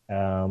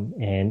 and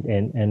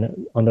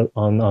on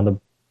the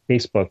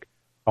Facebook,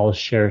 I'll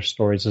share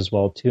stories as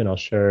well too, and I'll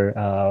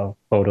share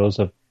photos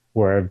of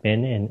where I've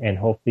been, and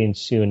hopefully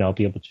soon I'll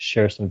be able to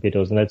share some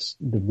videos, and that's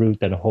the route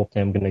that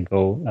hopefully I'm going to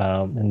go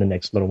in the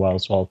next little while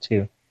as well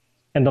too.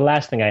 And the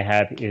last thing I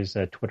have is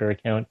a Twitter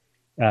account.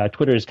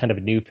 Twitter is kind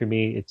of new for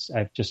me.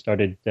 I've just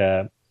started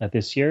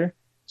this year,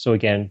 so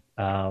again,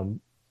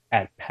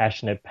 at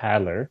Passionate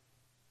Paddler,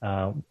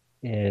 and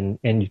you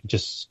can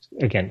just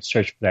again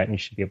search for that, and you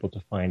should be able to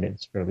find it.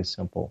 It's fairly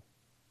simple.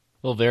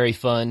 Well, very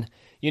fun.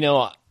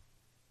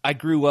 I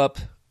grew up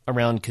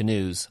around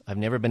canoes. I've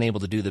never been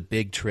able to do the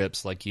big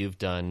trips like you've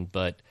done,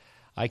 but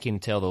I can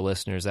tell the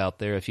listeners out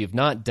there, if you've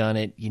not done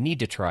it, you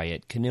need to try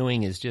it.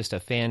 Canoeing is just a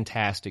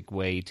fantastic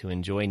way to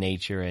enjoy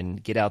nature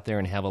and get out there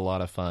and have a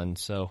lot of fun.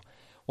 So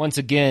once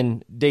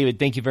again, David,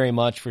 thank you very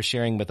much for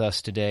sharing with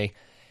us today.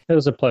 It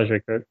was a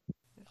pleasure, Kurt.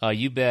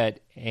 You bet.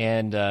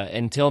 And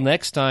until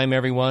next time,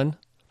 everyone,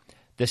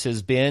 this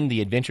has been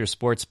the Adventure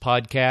Sports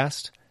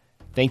Podcast.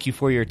 Thank you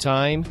for your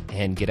time,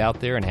 and get out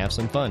there and have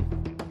some fun.